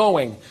where I'm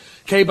going.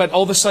 Okay, but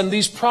all of a sudden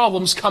these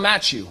problems come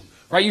at you.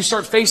 Right? You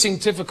start facing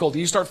difficulty.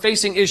 You start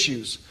facing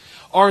issues.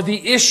 Are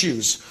the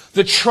issues,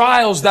 the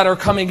trials that are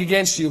coming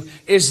against you,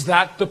 is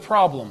that the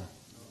problem?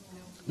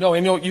 No,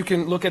 and you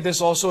can look at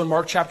this also in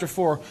Mark chapter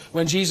 4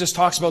 when Jesus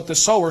talks about the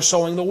sower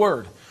sowing the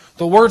word.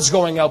 The word's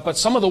going out, but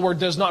some of the word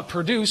does not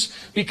produce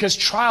because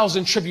trials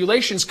and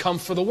tribulations come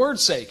for the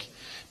word's sake.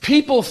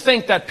 People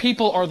think that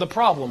people are the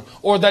problem,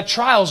 or that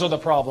trials are the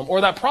problem, or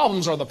that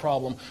problems are the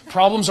problem.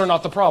 Problems are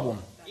not the problem.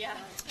 Yeah.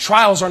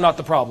 Trials are not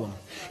the problem.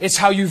 It's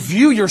how you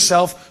view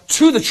yourself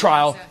to the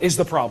trial is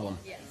the problem.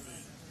 Yes.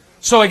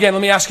 So again,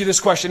 let me ask you this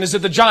question. Is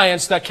it the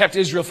giants that kept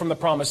Israel from the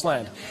promised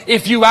land?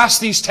 If you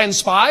ask these 10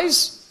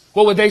 spies,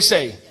 what would they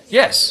say?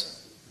 Yes.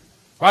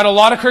 Right? A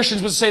lot of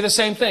Christians would say the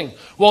same thing.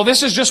 Well,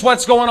 this is just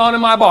what's going on in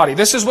my body.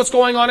 This is what's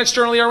going on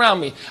externally around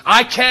me.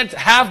 I can't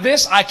have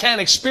this. I can't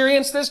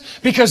experience this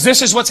because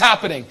this is what's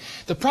happening.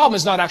 The problem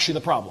is not actually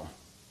the problem.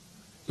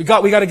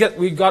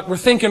 We're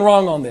thinking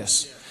wrong on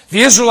this.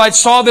 The Israelites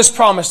saw this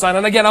promised land.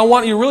 And again, I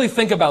want you to really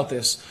think about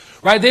this.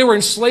 Right? They were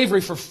in slavery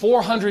for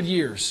 400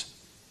 years.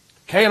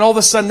 Okay? And all of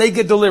a sudden they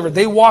get delivered.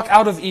 They walk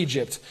out of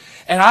Egypt.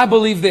 And I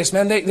believe this,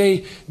 man,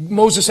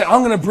 Moses said, I'm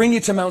going to bring you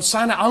to Mount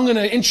Sinai. I'm going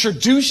to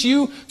introduce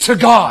you to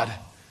God.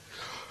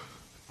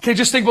 Okay,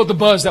 just think about the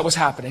buzz that was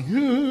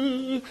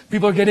happening.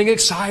 People are getting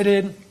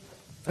excited.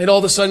 And all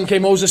of a sudden, okay,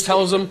 Moses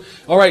tells them,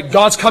 all right,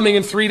 God's coming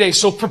in 3 days,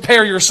 so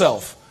prepare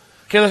yourself.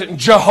 Okay, listen,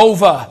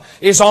 Jehovah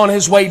is on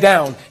His way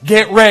down.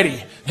 Get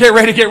ready. Get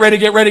ready, get ready,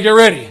 get ready, get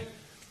ready.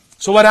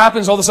 So what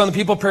happens? All of a sudden, the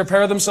people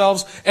prepare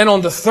themselves. And on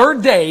the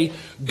third day,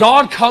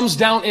 God comes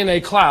down in a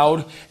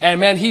cloud. And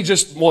man, He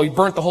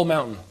burnt the whole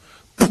mountain.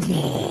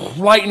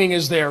 Lightning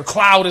is there.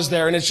 Cloud is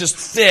there. And it's just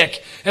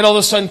thick. And all of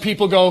a sudden,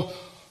 people go,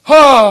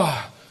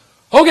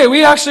 okay,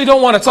 we actually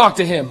don't want to talk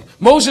to Him.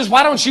 Moses,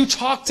 why don't you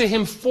talk to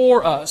Him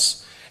for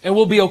us? And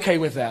we'll be okay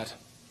with that.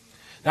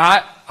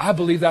 Now, I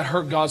believe that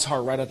hurt God's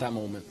heart right at that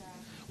moment.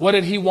 What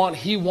did He want?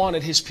 He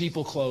wanted His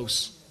people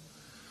close.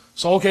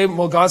 So, okay,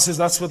 well, God says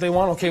that's what they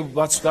want. Okay,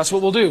 that's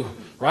what we'll do,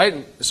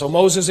 right? So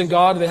Moses and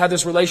God, they had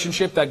this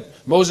relationship that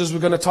Moses was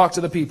going to talk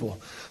to the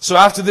people. So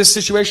after this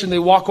situation, they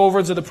walk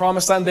over to the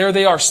promised land. There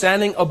they are,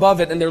 standing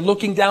above it, and they're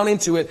looking down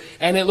into it,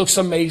 and it looks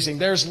amazing.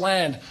 There's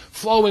land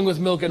flowing with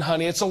milk and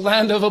honey. It's a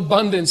land of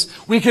abundance.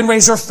 We can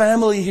raise our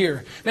family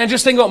here. Man,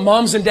 just think about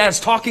moms and dads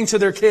talking to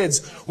their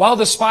kids while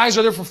the spies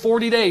are there for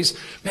 40 days.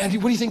 Man,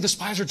 what do you think the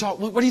spies are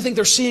talking? What do you think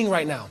they're seeing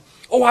right now?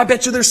 Oh, I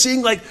bet you they're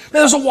seeing man,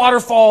 there's a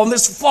waterfall and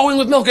this flowing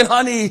with milk and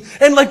honey.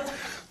 And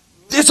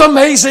it's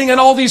amazing and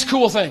all these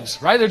cool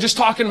things, right? They're just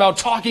talking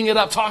it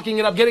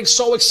up, getting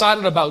so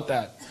excited about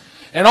that.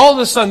 And all of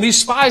a sudden, these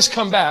spies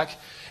come back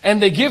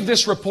and they give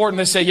this report and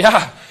they say,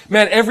 yeah,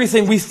 man,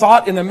 everything we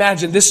thought and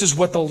imagined, this is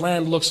what the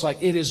land looks like.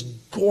 It is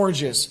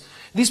gorgeous.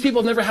 These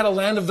people have never had a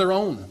land of their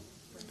own.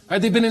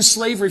 Right? They've been in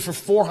slavery for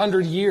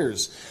 400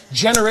 years,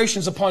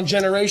 generations upon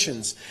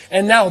generations.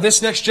 And now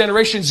this next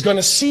generation is going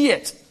to see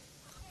it.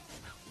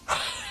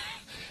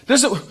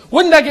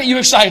 Wouldn't that get you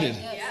excited?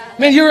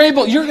 Man, you're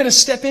going to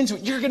step into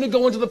it. You're going to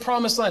go into the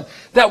promised land.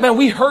 Man,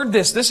 we heard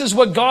this. This is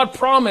what God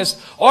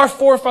promised our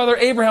forefather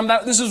Abraham,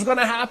 that this is going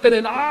to happen.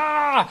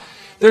 And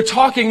they're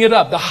talking it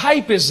up. The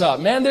hype is up.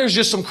 Man, there's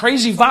just some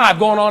crazy vibe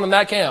going on in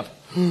that camp.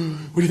 What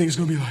do you think it's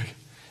going to be like?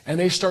 And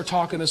they start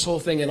talking this whole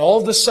thing. And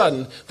all of a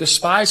sudden, the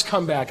spies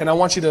come back. And I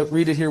want you to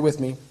read it here with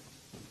me.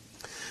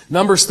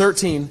 Numbers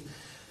 13.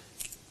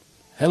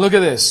 And look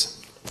at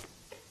this.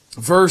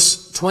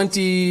 Verse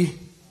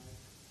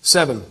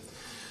 27.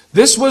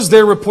 This was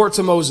their report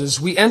to Moses.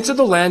 We entered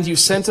the land you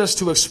sent us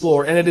to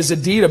explore, and it is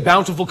indeed a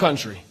bountiful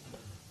country.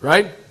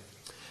 Right?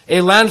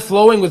 A land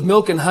flowing with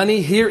milk and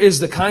honey. Here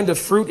is the kind of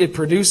fruit it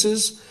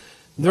produces.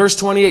 Verse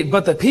 28.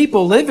 But the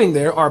people living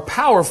there are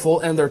powerful,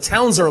 and their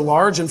towns are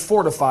large and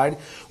fortified.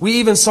 We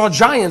even saw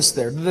giants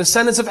there, the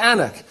descendants of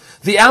Anak.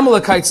 The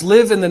Amalekites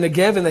live in the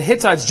Negev, and the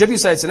Hittites,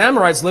 Jebusites, and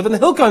Amorites live in the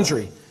hill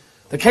country.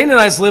 The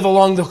Canaanites live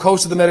along the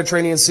coast of the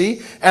Mediterranean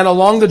Sea and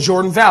along the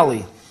Jordan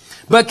Valley.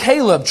 But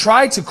Caleb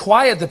tried to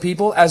quiet the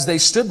people as they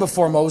stood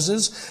before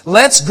Moses.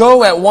 Let's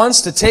go at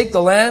once to take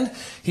the land.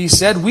 He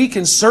said, we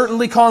can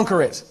certainly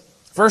conquer it.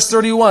 Verse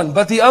 31,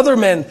 but the other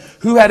men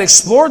who had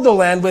explored the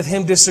land with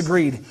him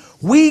disagreed.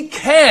 We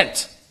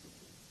can't.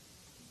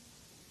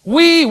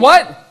 We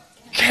what?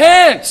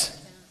 Can't.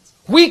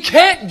 We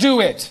can't do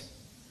it.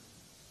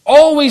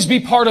 Always be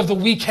part of the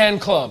we can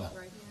club.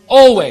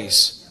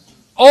 Always.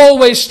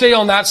 Always stay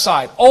on that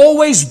side.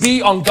 Always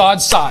be on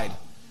God's side.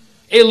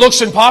 It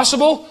looks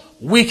impossible.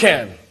 We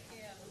can.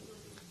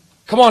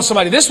 Come on,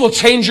 somebody. This will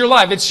change your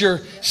life. It's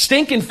your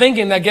stinking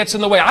thinking that gets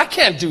in the way. I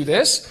can't do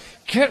this.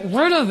 Get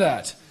rid of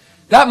that.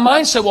 That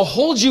mindset will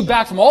hold you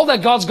back from all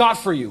that God's got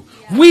for you.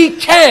 We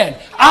can.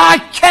 I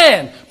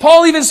can.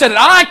 Paul even said it.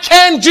 I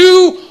can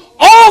do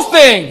all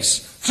things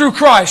through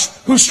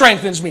Christ who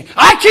strengthens me.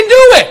 I can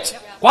do it.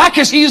 Why?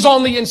 Because He's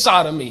on the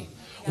inside of me.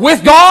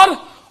 With God,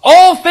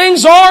 all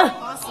things are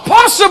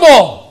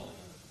possible.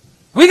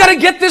 We got to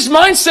get this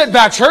mindset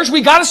back, church.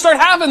 We got to start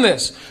having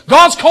this.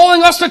 God's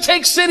calling us to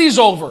take cities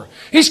over.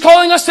 He's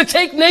calling us to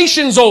take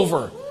nations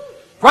over.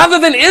 Rather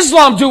than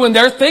Islam doing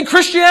their thing,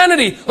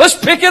 Christianity, let's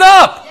pick it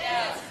up.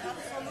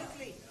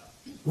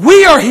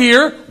 We are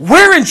here.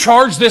 We're in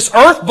charge. This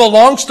earth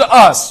belongs to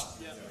us.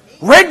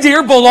 Red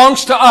Deer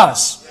belongs to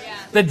us.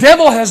 The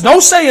devil has no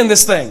say in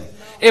this thing.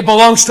 It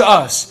belongs to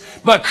us.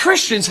 But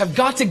Christians have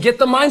got to get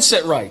the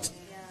mindset right.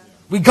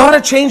 We got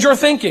to change our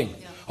thinking.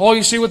 Oh,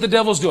 you see what the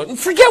devil's doing.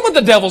 Forget what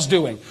the devil's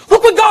doing.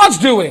 Look what God's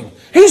doing.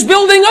 He's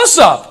building us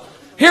up.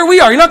 Here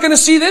we are. You're not going to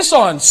see this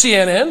on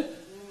CNN.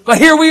 But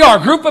here we are,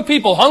 a group of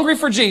people hungry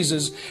for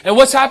Jesus. And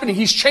what's happening?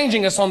 He's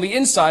changing us on the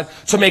inside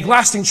to make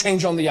lasting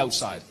change on the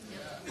outside.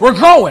 We're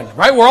growing,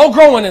 right? We're all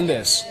growing in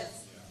this.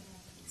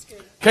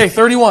 Okay,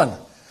 31.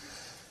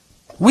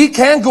 We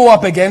can't go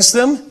up against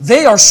them.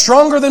 They are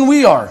stronger than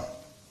we are.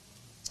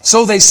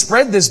 So they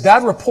spread this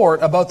bad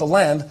report about the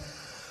land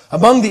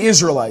among the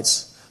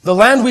Israelites. The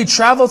land we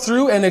traveled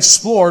through and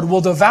explored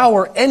will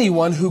devour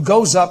anyone who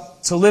goes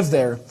up to live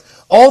there.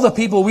 All the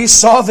people we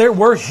saw there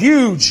were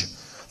huge.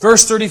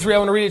 Verse 33, I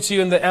want to read it to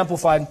you in the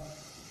Amplified.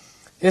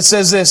 It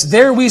says this,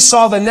 there we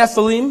saw the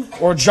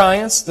Nephilim, or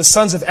giants, the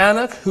sons of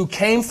Anak, who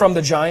came from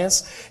the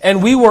giants,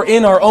 and we were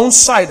in our own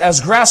sight as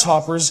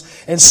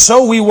grasshoppers, and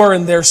so we were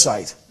in their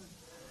sight.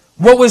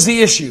 What was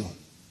the issue?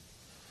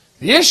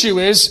 The issue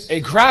is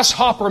a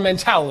grasshopper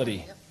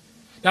mentality.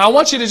 Now, I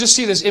want you to just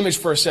see this image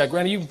for a sec.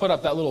 Randy, you can put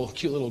up that little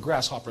cute little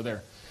grasshopper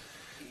there.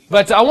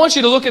 But I want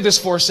you to look at this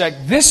for a sec.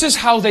 This is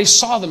how they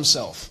saw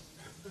themselves.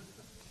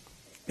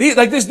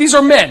 These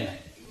are men.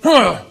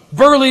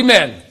 Burly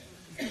men.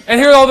 And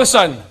here all of a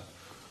sudden,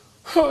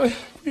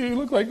 you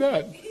look like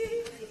that.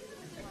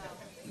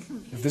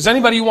 If there's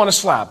anybody you want to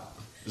slap,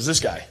 it's this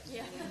guy.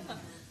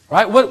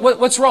 Right?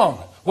 What's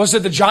wrong? Was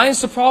it the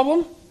giants the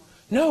problem?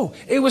 No.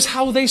 It was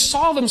how they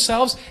saw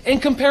themselves in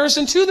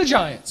comparison to the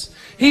giants.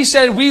 He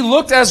said, we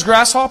looked as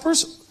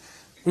grasshoppers.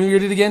 Let me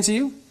read it again to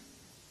you.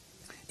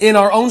 In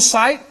our own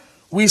sight,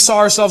 we saw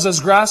ourselves as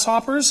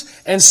grasshoppers,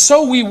 and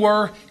so we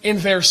were in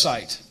their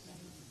sight.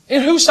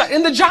 In whose sight?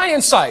 In the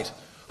giant's sight.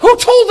 Who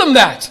told them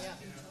that?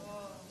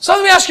 So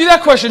let me ask you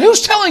that question.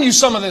 Who's telling you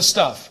some of this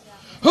stuff?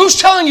 Who's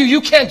telling you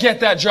you can't get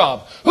that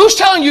job? Who's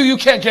telling you you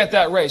can't get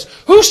that raise?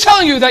 Who's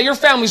telling you that your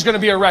family's going to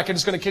be a wreck and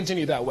it's going to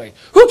continue that way?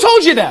 Who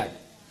told you that?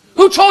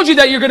 Who told you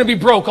that you're going to be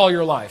broke all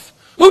your life?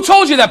 Who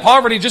told you that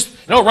poverty just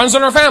runs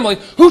in our family?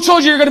 Who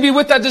told you you're going to be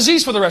with that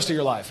disease for the rest of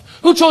your life?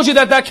 Who told you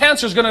that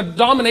cancer is going to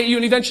dominate you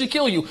and eventually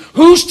kill you?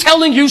 Who's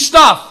telling you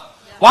stuff?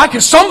 Why?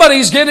 Because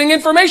somebody's getting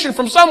information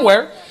from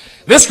somewhere.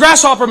 This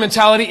grasshopper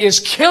mentality is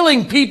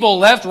killing people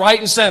left, right,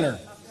 and center.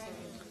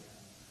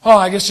 Oh,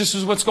 I guess this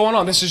is what's going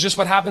on. This is just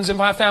what happens in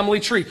my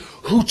family tree.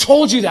 Who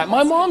told you that?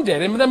 My mom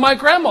did, and then my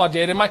grandma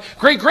did, and my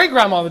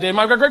great-great-grandmother did, and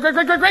my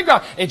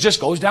great-great-great-great-great-great-grandma. It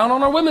just goes down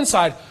on our women's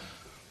side.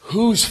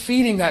 Who's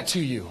feeding that to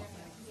you?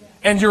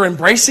 And you're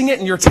embracing it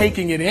and you're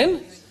taking it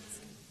in?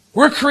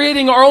 We're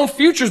creating our own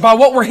futures by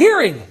what we're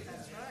hearing.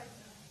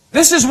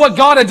 This is what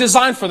God had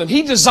designed for them.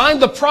 He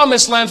designed the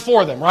promised land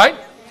for them, right?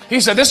 He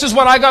said, this is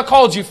what I got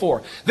called you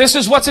for. This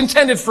is what's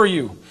intended for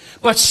you.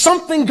 But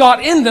something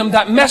got in them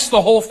that messed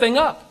the whole thing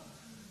up.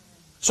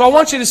 So I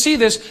want you to see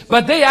this,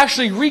 but they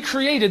actually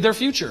recreated their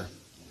future.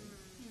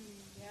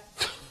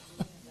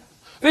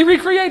 They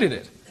recreated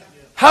it.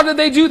 How did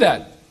they do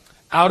that?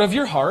 Out of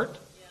your heart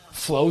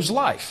flows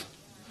life.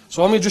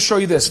 So let me just show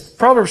you this.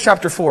 Proverbs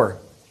chapter 4.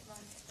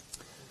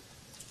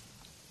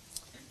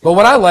 But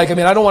what I like,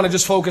 I don't want to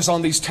just focus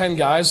on these 10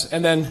 guys,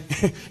 and then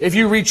if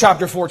you read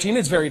chapter 14,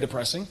 it's very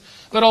depressing.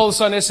 But all of a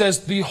sudden it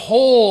says the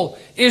whole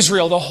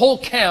Israel, the whole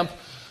camp,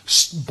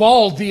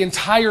 bawled the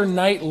entire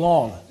night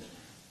long.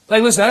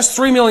 Like, listen, that's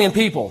 3 million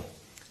people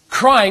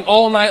crying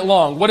all night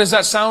long. What does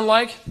that sound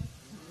like? Do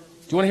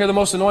you want to hear the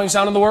most annoying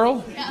sound in the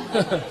world?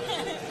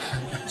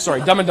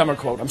 Sorry, Dumb and Dumber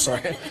quote, I'm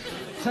sorry.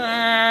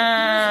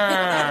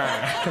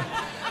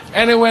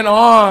 And it went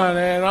on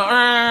and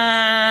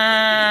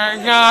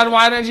on. God,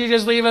 why didn't you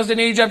just leave us in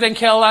Egypt and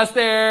kill us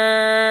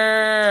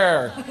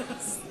there?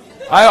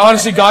 I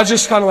honestly, God's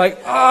just kind of like,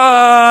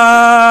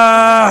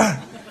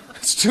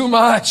 it's too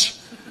much.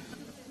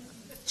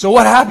 So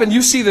what happened?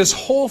 You see this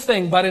whole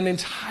thing, but an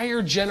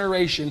entire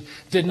generation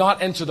did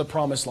not enter the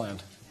promised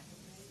land.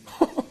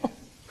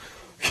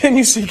 Can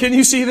you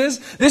see this?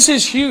 This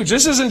is huge.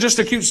 This isn't just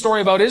a cute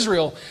story about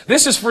Israel.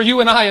 This is for you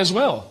and I as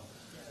well.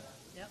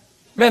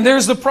 Man,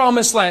 there's the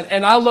promised land.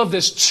 And I love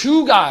this.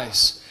 2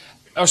 guys,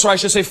 or sorry, I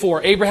should say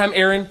 4. Abraham,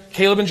 Aaron,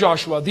 Caleb, and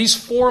Joshua. These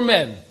 4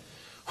 men.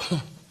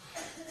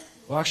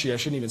 Well, actually, I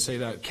shouldn't even say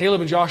that.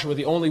 Caleb and Joshua were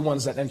the only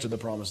ones that entered the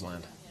promised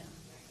land.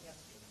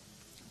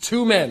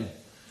 2 men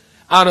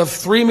out of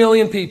 3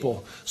 million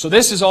people. So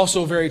this is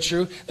also very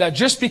true, that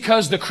just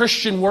because the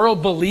Christian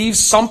world believes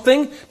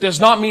something does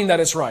not mean that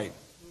it's right.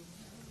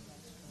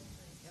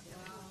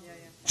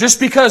 Just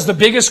because the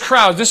biggest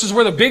crowd, this is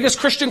where the biggest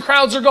Christian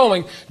crowds are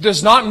going,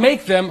 does not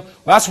make them,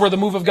 that's where the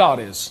move of God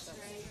is.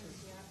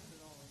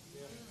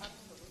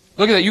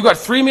 Look at that. You got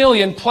 3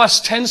 million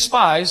plus 10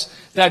 spies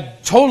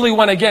that totally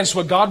went against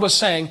what God was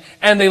saying,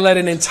 and they led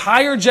an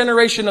entire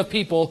generation of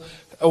people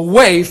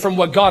away from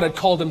what God had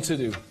called them to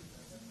do.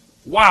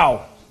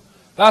 Wow.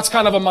 That's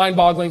kind of a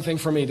mind-boggling thing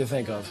for me to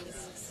think of.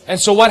 And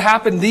so what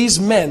happened? These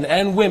men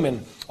and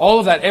women, all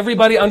of that,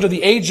 everybody under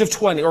the age of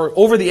 20 or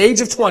over the age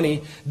of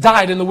 20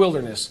 died in the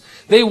wilderness.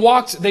 They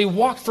walked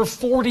for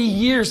 40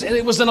 years, and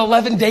it was an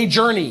 11-day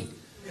journey.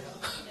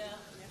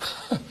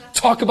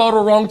 Talk about a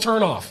wrong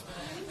turnoff.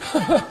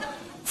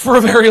 For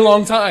a very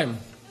long time.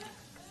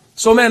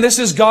 So man, this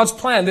is God's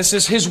plan. This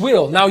is His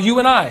will. Now you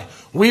and I,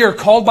 we are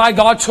called by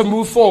God to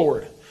move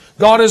forward.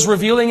 God is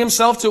revealing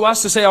Himself to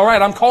us to say, all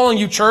right, I'm calling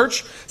you,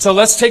 church, so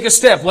let's take a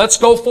step. Let's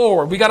go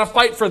forward. We got to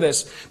fight for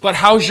this. But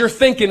how's your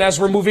thinking as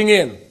we're moving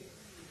in?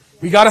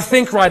 We got to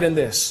think right in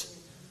this.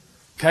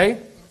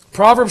 Okay?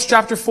 Proverbs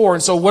chapter 4.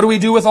 And so what do we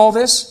do with all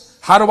this?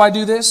 How do I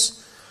do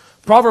this?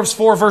 Proverbs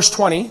 4 verse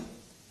 20.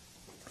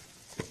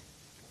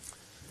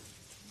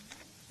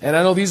 And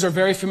I know these are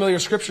very familiar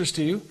scriptures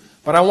to you,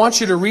 but I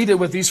want you to read it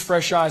with these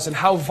fresh eyes and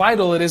how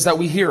vital it is that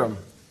we hear them.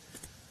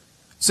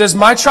 It says,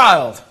 my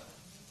child.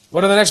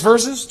 What are the next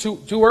verses?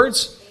 Two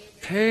words?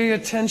 Pay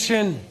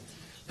attention.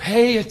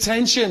 Pay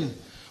attention.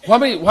 How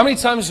many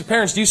times as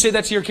parents do you say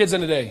that to your kids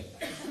in a day?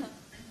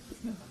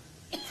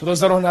 For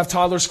those that don't have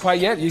toddlers quite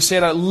yet, you say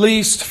it at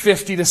least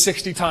 50 to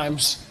 60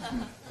 times.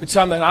 By the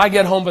time that I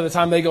get home, by the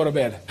time they go to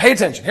bed. Pay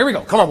attention. Here we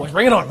go. Come on, boys.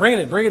 Bring it on. Bring it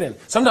in. Bring it in.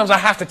 Sometimes I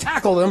have to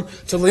tackle them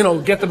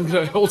to, get them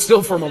to hold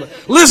still for a moment.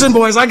 Listen,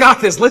 boys, I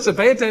got this. Listen,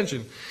 pay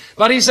attention.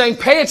 But he's saying,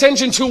 pay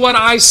attention to what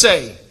I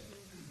say.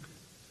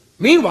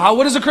 Meanwhile,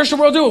 what does the Christian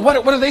world do?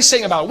 What are they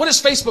saying about it? What is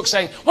Facebook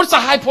saying? What's the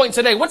high point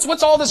today?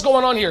 What's all this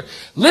going on here?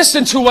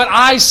 Listen to what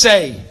I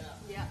say.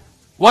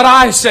 What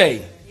I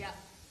say.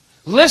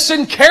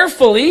 Listen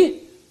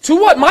carefully to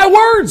what? My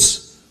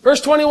words.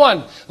 Verse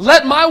 21.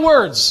 Let my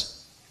words.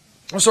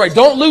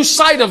 Don't lose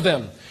sight of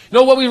them. You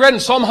know what we read in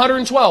Psalm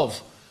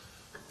 112?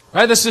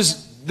 Right? This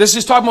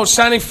is talking about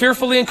standing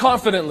fearfully and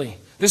confidently.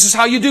 This is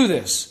how you do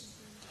this.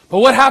 But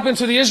what happened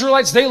to the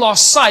Israelites? They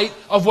lost sight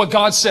of what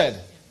God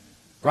said.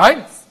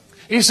 Right?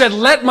 He said,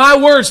 let my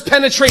words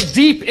penetrate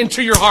deep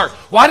into your heart.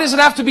 Why does it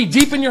have to be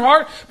deep in your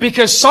heart?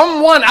 Because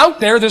someone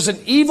out there, there's an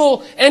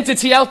evil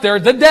entity out there,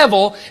 the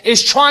devil,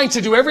 is trying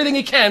to do everything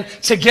he can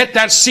to get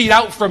that seed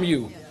out from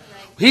you.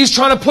 He's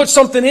trying to put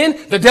something in,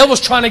 the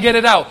devil's trying to get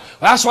it out.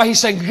 That's why he's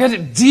saying, get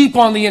it deep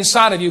on the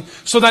inside of you,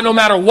 so that no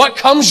matter what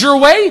comes your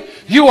way,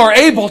 you are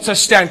able to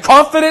stand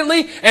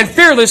confidently and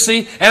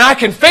fearlessly, and I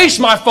can face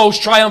my foes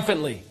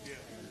triumphantly.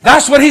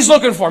 That's what he's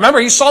looking for. Remember,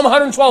 he's Psalm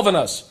 112 in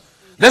us.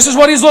 This is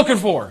what he's looking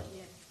for.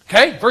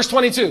 Okay, verse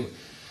 22.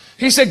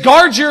 He said,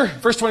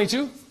 verse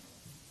 22.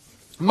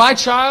 My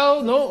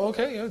child, no,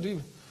 okay.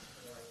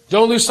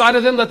 Don't lose sight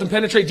of them. Let them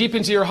penetrate deep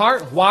into your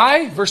heart.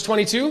 Why? Verse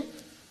 22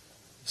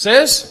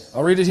 says,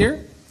 I'll read it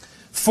here.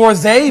 For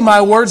they,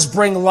 my words,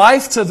 bring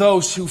life to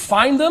those who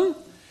find them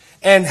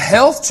and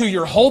health to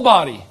your whole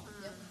body.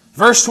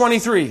 Verse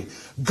 23.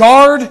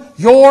 Guard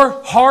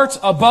your heart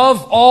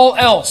above all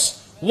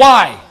else.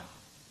 Why?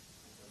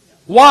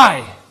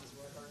 Why?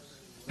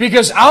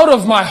 Because out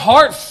of my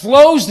heart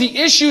flows the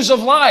issues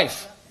of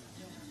life.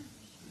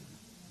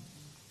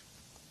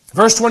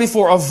 Verse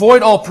 24,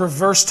 avoid all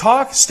perverse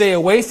talk, stay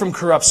away from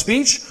corrupt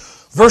speech.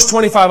 Verse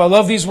 25, I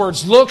love these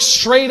words. Look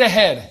straight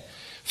ahead.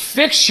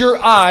 Fix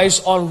your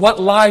eyes on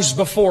what lies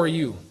before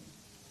you.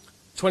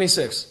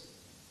 26,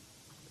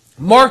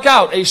 mark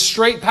out a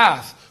straight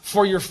path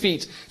for your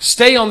feet.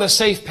 Stay on the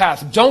safe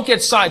path. Don't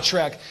get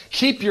sidetracked.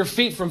 Keep your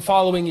feet from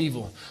following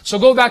evil. So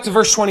go back to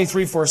verse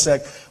 23 for a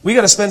sec. We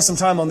got to spend some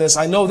time on this.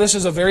 I know this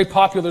is a very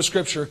popular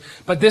scripture,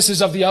 but this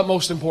is of the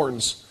utmost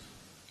importance.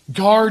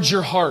 Guard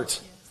your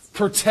heart.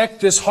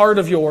 Protect this heart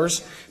of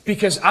yours,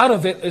 because out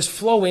of it is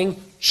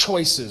flowing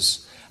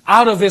choices.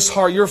 Out of this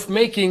heart, you're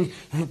making,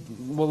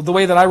 well, the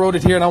way that I wrote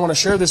it here, and I want to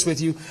share this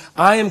with you,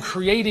 I am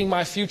creating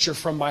my future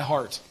from my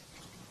heart.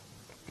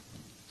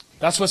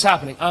 That's what's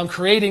happening. I'm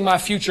creating my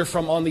future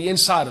from on the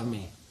inside of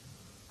me.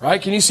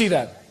 Right? Can you see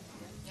that?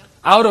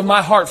 Out of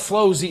my heart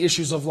flows the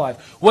issues of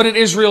life. What did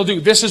Israel do?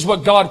 This is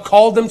what God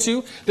called them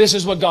to. This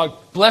is what God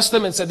blessed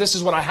them and said, this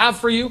is what I have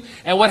for you.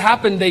 And what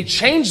happened? They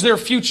changed their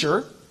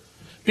future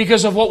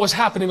because of what was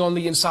happening on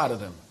the inside of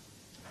them.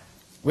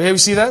 We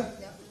see that?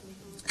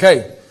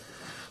 Okay.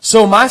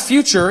 So my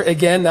future,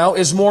 again, now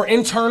is more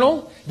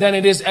internal than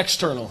it is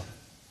external.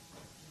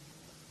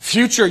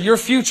 Your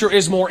future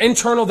is more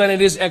internal than it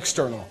is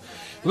external.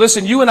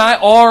 Listen, you and I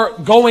are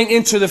going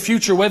into the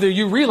future, whether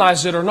you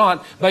realize it or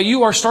not, but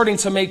you are starting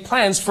to make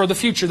plans for the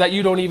future that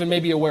you don't even may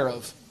be aware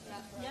of.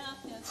 Yeah,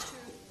 that's true.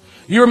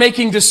 You're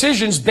making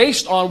decisions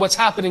based on what's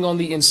happening on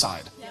the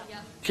inside.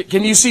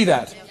 Can you see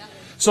that?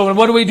 So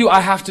what do? I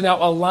have to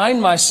now align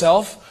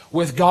myself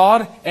with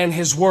God and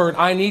His Word.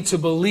 I need to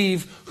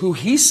believe who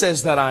He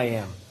says that I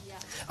am.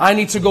 I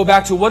need to go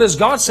back to what is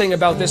God saying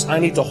about this. I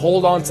need to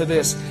hold on to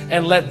this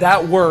and let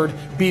that Word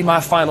be my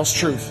final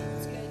truth.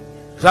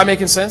 Is that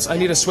making sense? I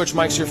need to switch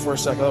mics here for a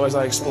second, otherwise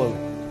I explode.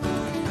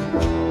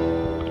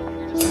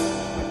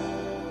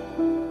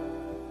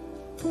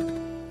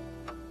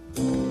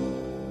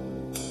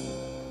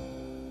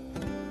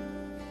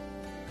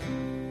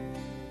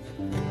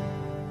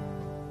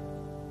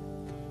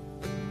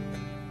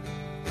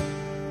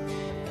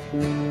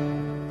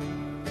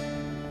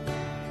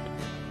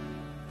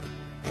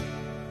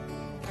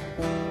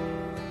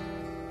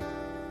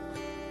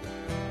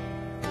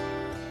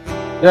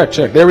 Yeah,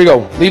 check. There we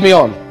go. Lead me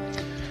on.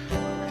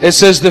 It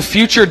says the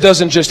future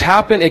doesn't just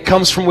happen, it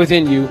comes from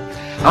within you.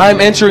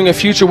 I'm entering a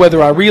future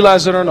whether I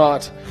realize it or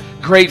not.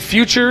 Great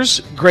futures,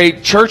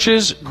 great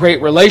churches,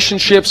 great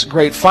relationships,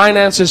 great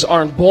finances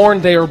aren't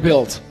born, they are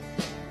built.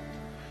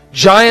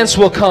 Giants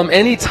will come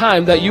any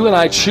time that you and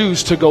I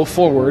choose to go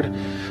forward.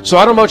 So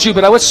I don't know about you,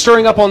 but what's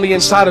stirring up on the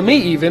inside of me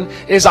even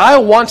is I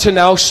want to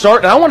now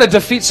start, and I want to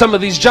defeat some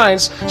of these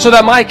giants so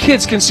that my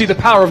kids can see the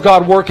power of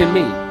God work in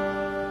me.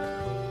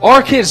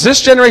 Our kids,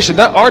 this generation,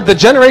 the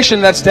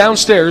generation that's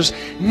downstairs,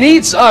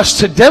 needs us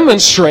to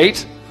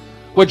demonstrate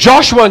what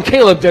Joshua and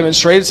Caleb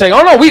demonstrated, saying,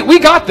 oh no, we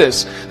got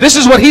this. This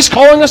is what He's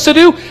calling us to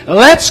do.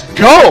 Let's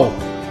go.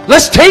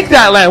 Let's take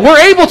that land. We're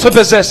able to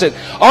possess it.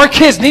 Our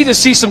kids need to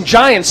see some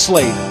giants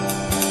slayed.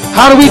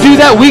 How do we do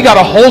that? We got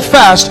to hold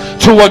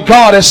fast to what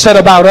God has said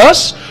about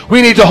us.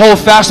 We need to hold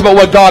fast about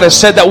what God has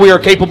said that we are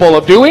capable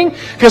of doing.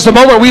 Because the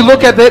moment we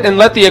look at it and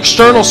let the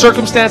external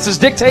circumstances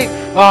dictate,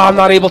 oh, I'm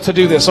not able to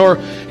do this. Or,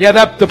 yeah,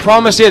 the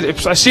promise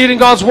is, I see it in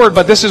God's Word,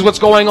 but this is what's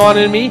going on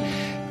in me.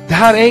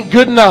 That ain't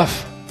good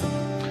enough.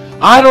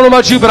 I don't know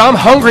about you, but I'm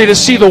hungry to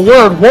see the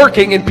Word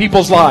working in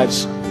people's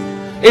lives.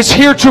 It's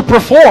here to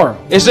perform,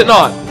 is it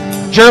not?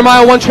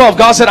 Jeremiah 1:12,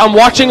 God said, I'm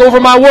watching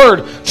over my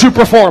Word to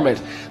perform it.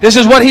 This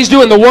is what He's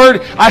doing. The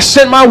Word, I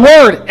sent my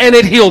Word and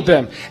it healed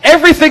them.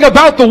 Everything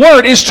about the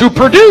Word is to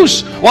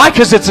produce. Why?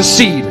 Because it's a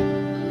seed.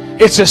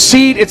 It's a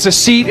seed, it's a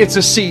seed, it's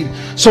a seed.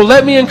 So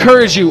let me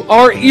encourage you,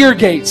 our ear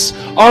gates,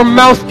 our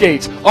mouth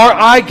gate, our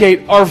eye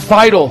gate are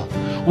vital.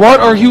 What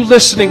are you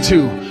listening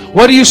to?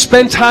 What do you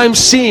spend time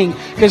seeing?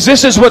 Because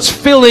this is what's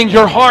filling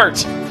your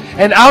heart.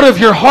 And out of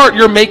your heart,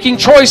 you're making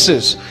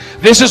choices.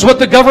 This is what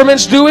the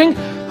government's doing.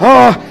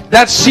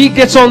 That seed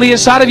gets on the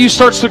inside of you,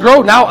 starts to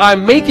grow. Now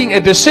I'm making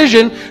a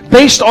decision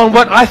based on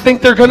what I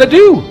think they're going to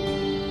do.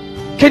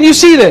 Can you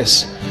see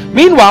this?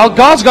 Meanwhile,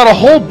 God's got a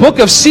whole book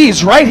of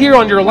seeds right here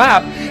on your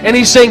lap, and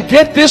He's saying,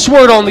 get this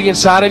Word on the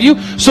inside of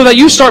you so that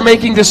you start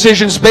making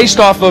decisions based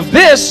off of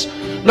this,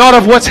 not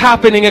of what's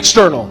happening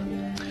external.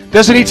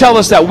 Doesn't He tell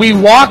us that? We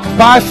walk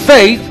by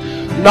faith,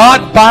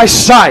 not by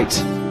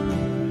sight.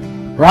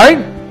 Right?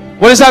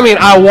 What does that mean?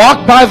 I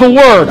walk by the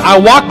Word. I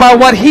walk by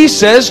what He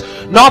says,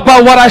 not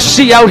by what I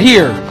see out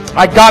here.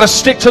 I got to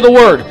stick to the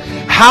Word.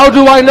 How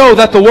do I know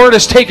that the Word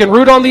has taken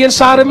root on the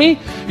inside of me?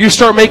 You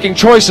start making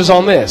choices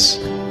on this.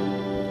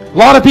 A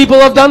lot of people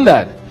have done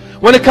that.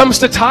 When it comes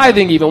to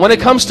tithing even, when it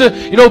comes to,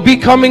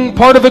 becoming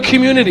part of a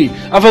community,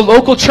 of a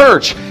local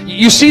church,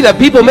 you see that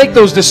people make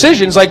those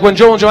decisions. Like when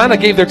Joe and Joanna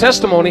gave their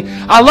testimony,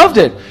 I loved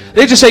it.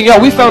 They just say,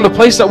 we found a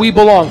place that we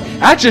belong.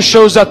 That just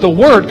shows that the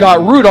Word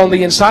got root on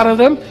the inside of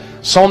them.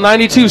 Psalm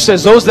 92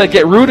 says, those that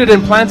get rooted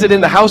and planted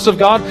in the house of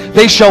God,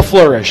 they shall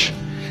flourish.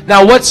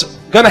 Now what's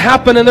going to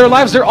happen in their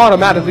lives? They're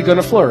automatically going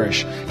to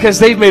flourish because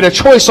they've made a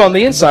choice on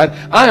the inside.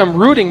 I am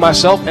rooting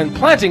myself and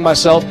planting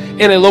myself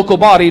in a local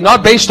body,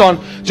 not based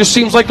on just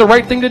seems like the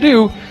right thing to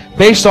do,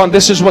 based on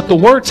this is what the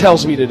Word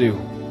tells me to do.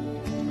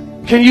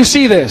 Can you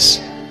see this?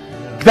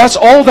 That's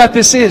all that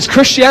this is.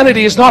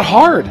 Christianity is not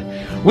hard.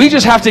 We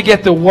just have to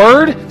get the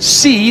Word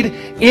seed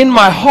in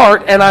my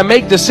heart, and I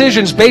make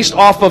decisions based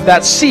off of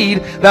that seed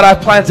that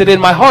I've planted in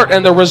my heart,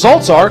 and the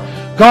results are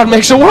God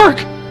makes it work.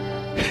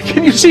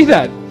 Can you see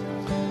that?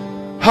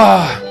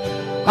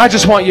 I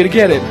just want you to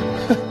get it.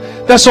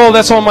 That's all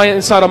that's on my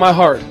inside of my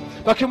heart.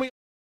 Now can we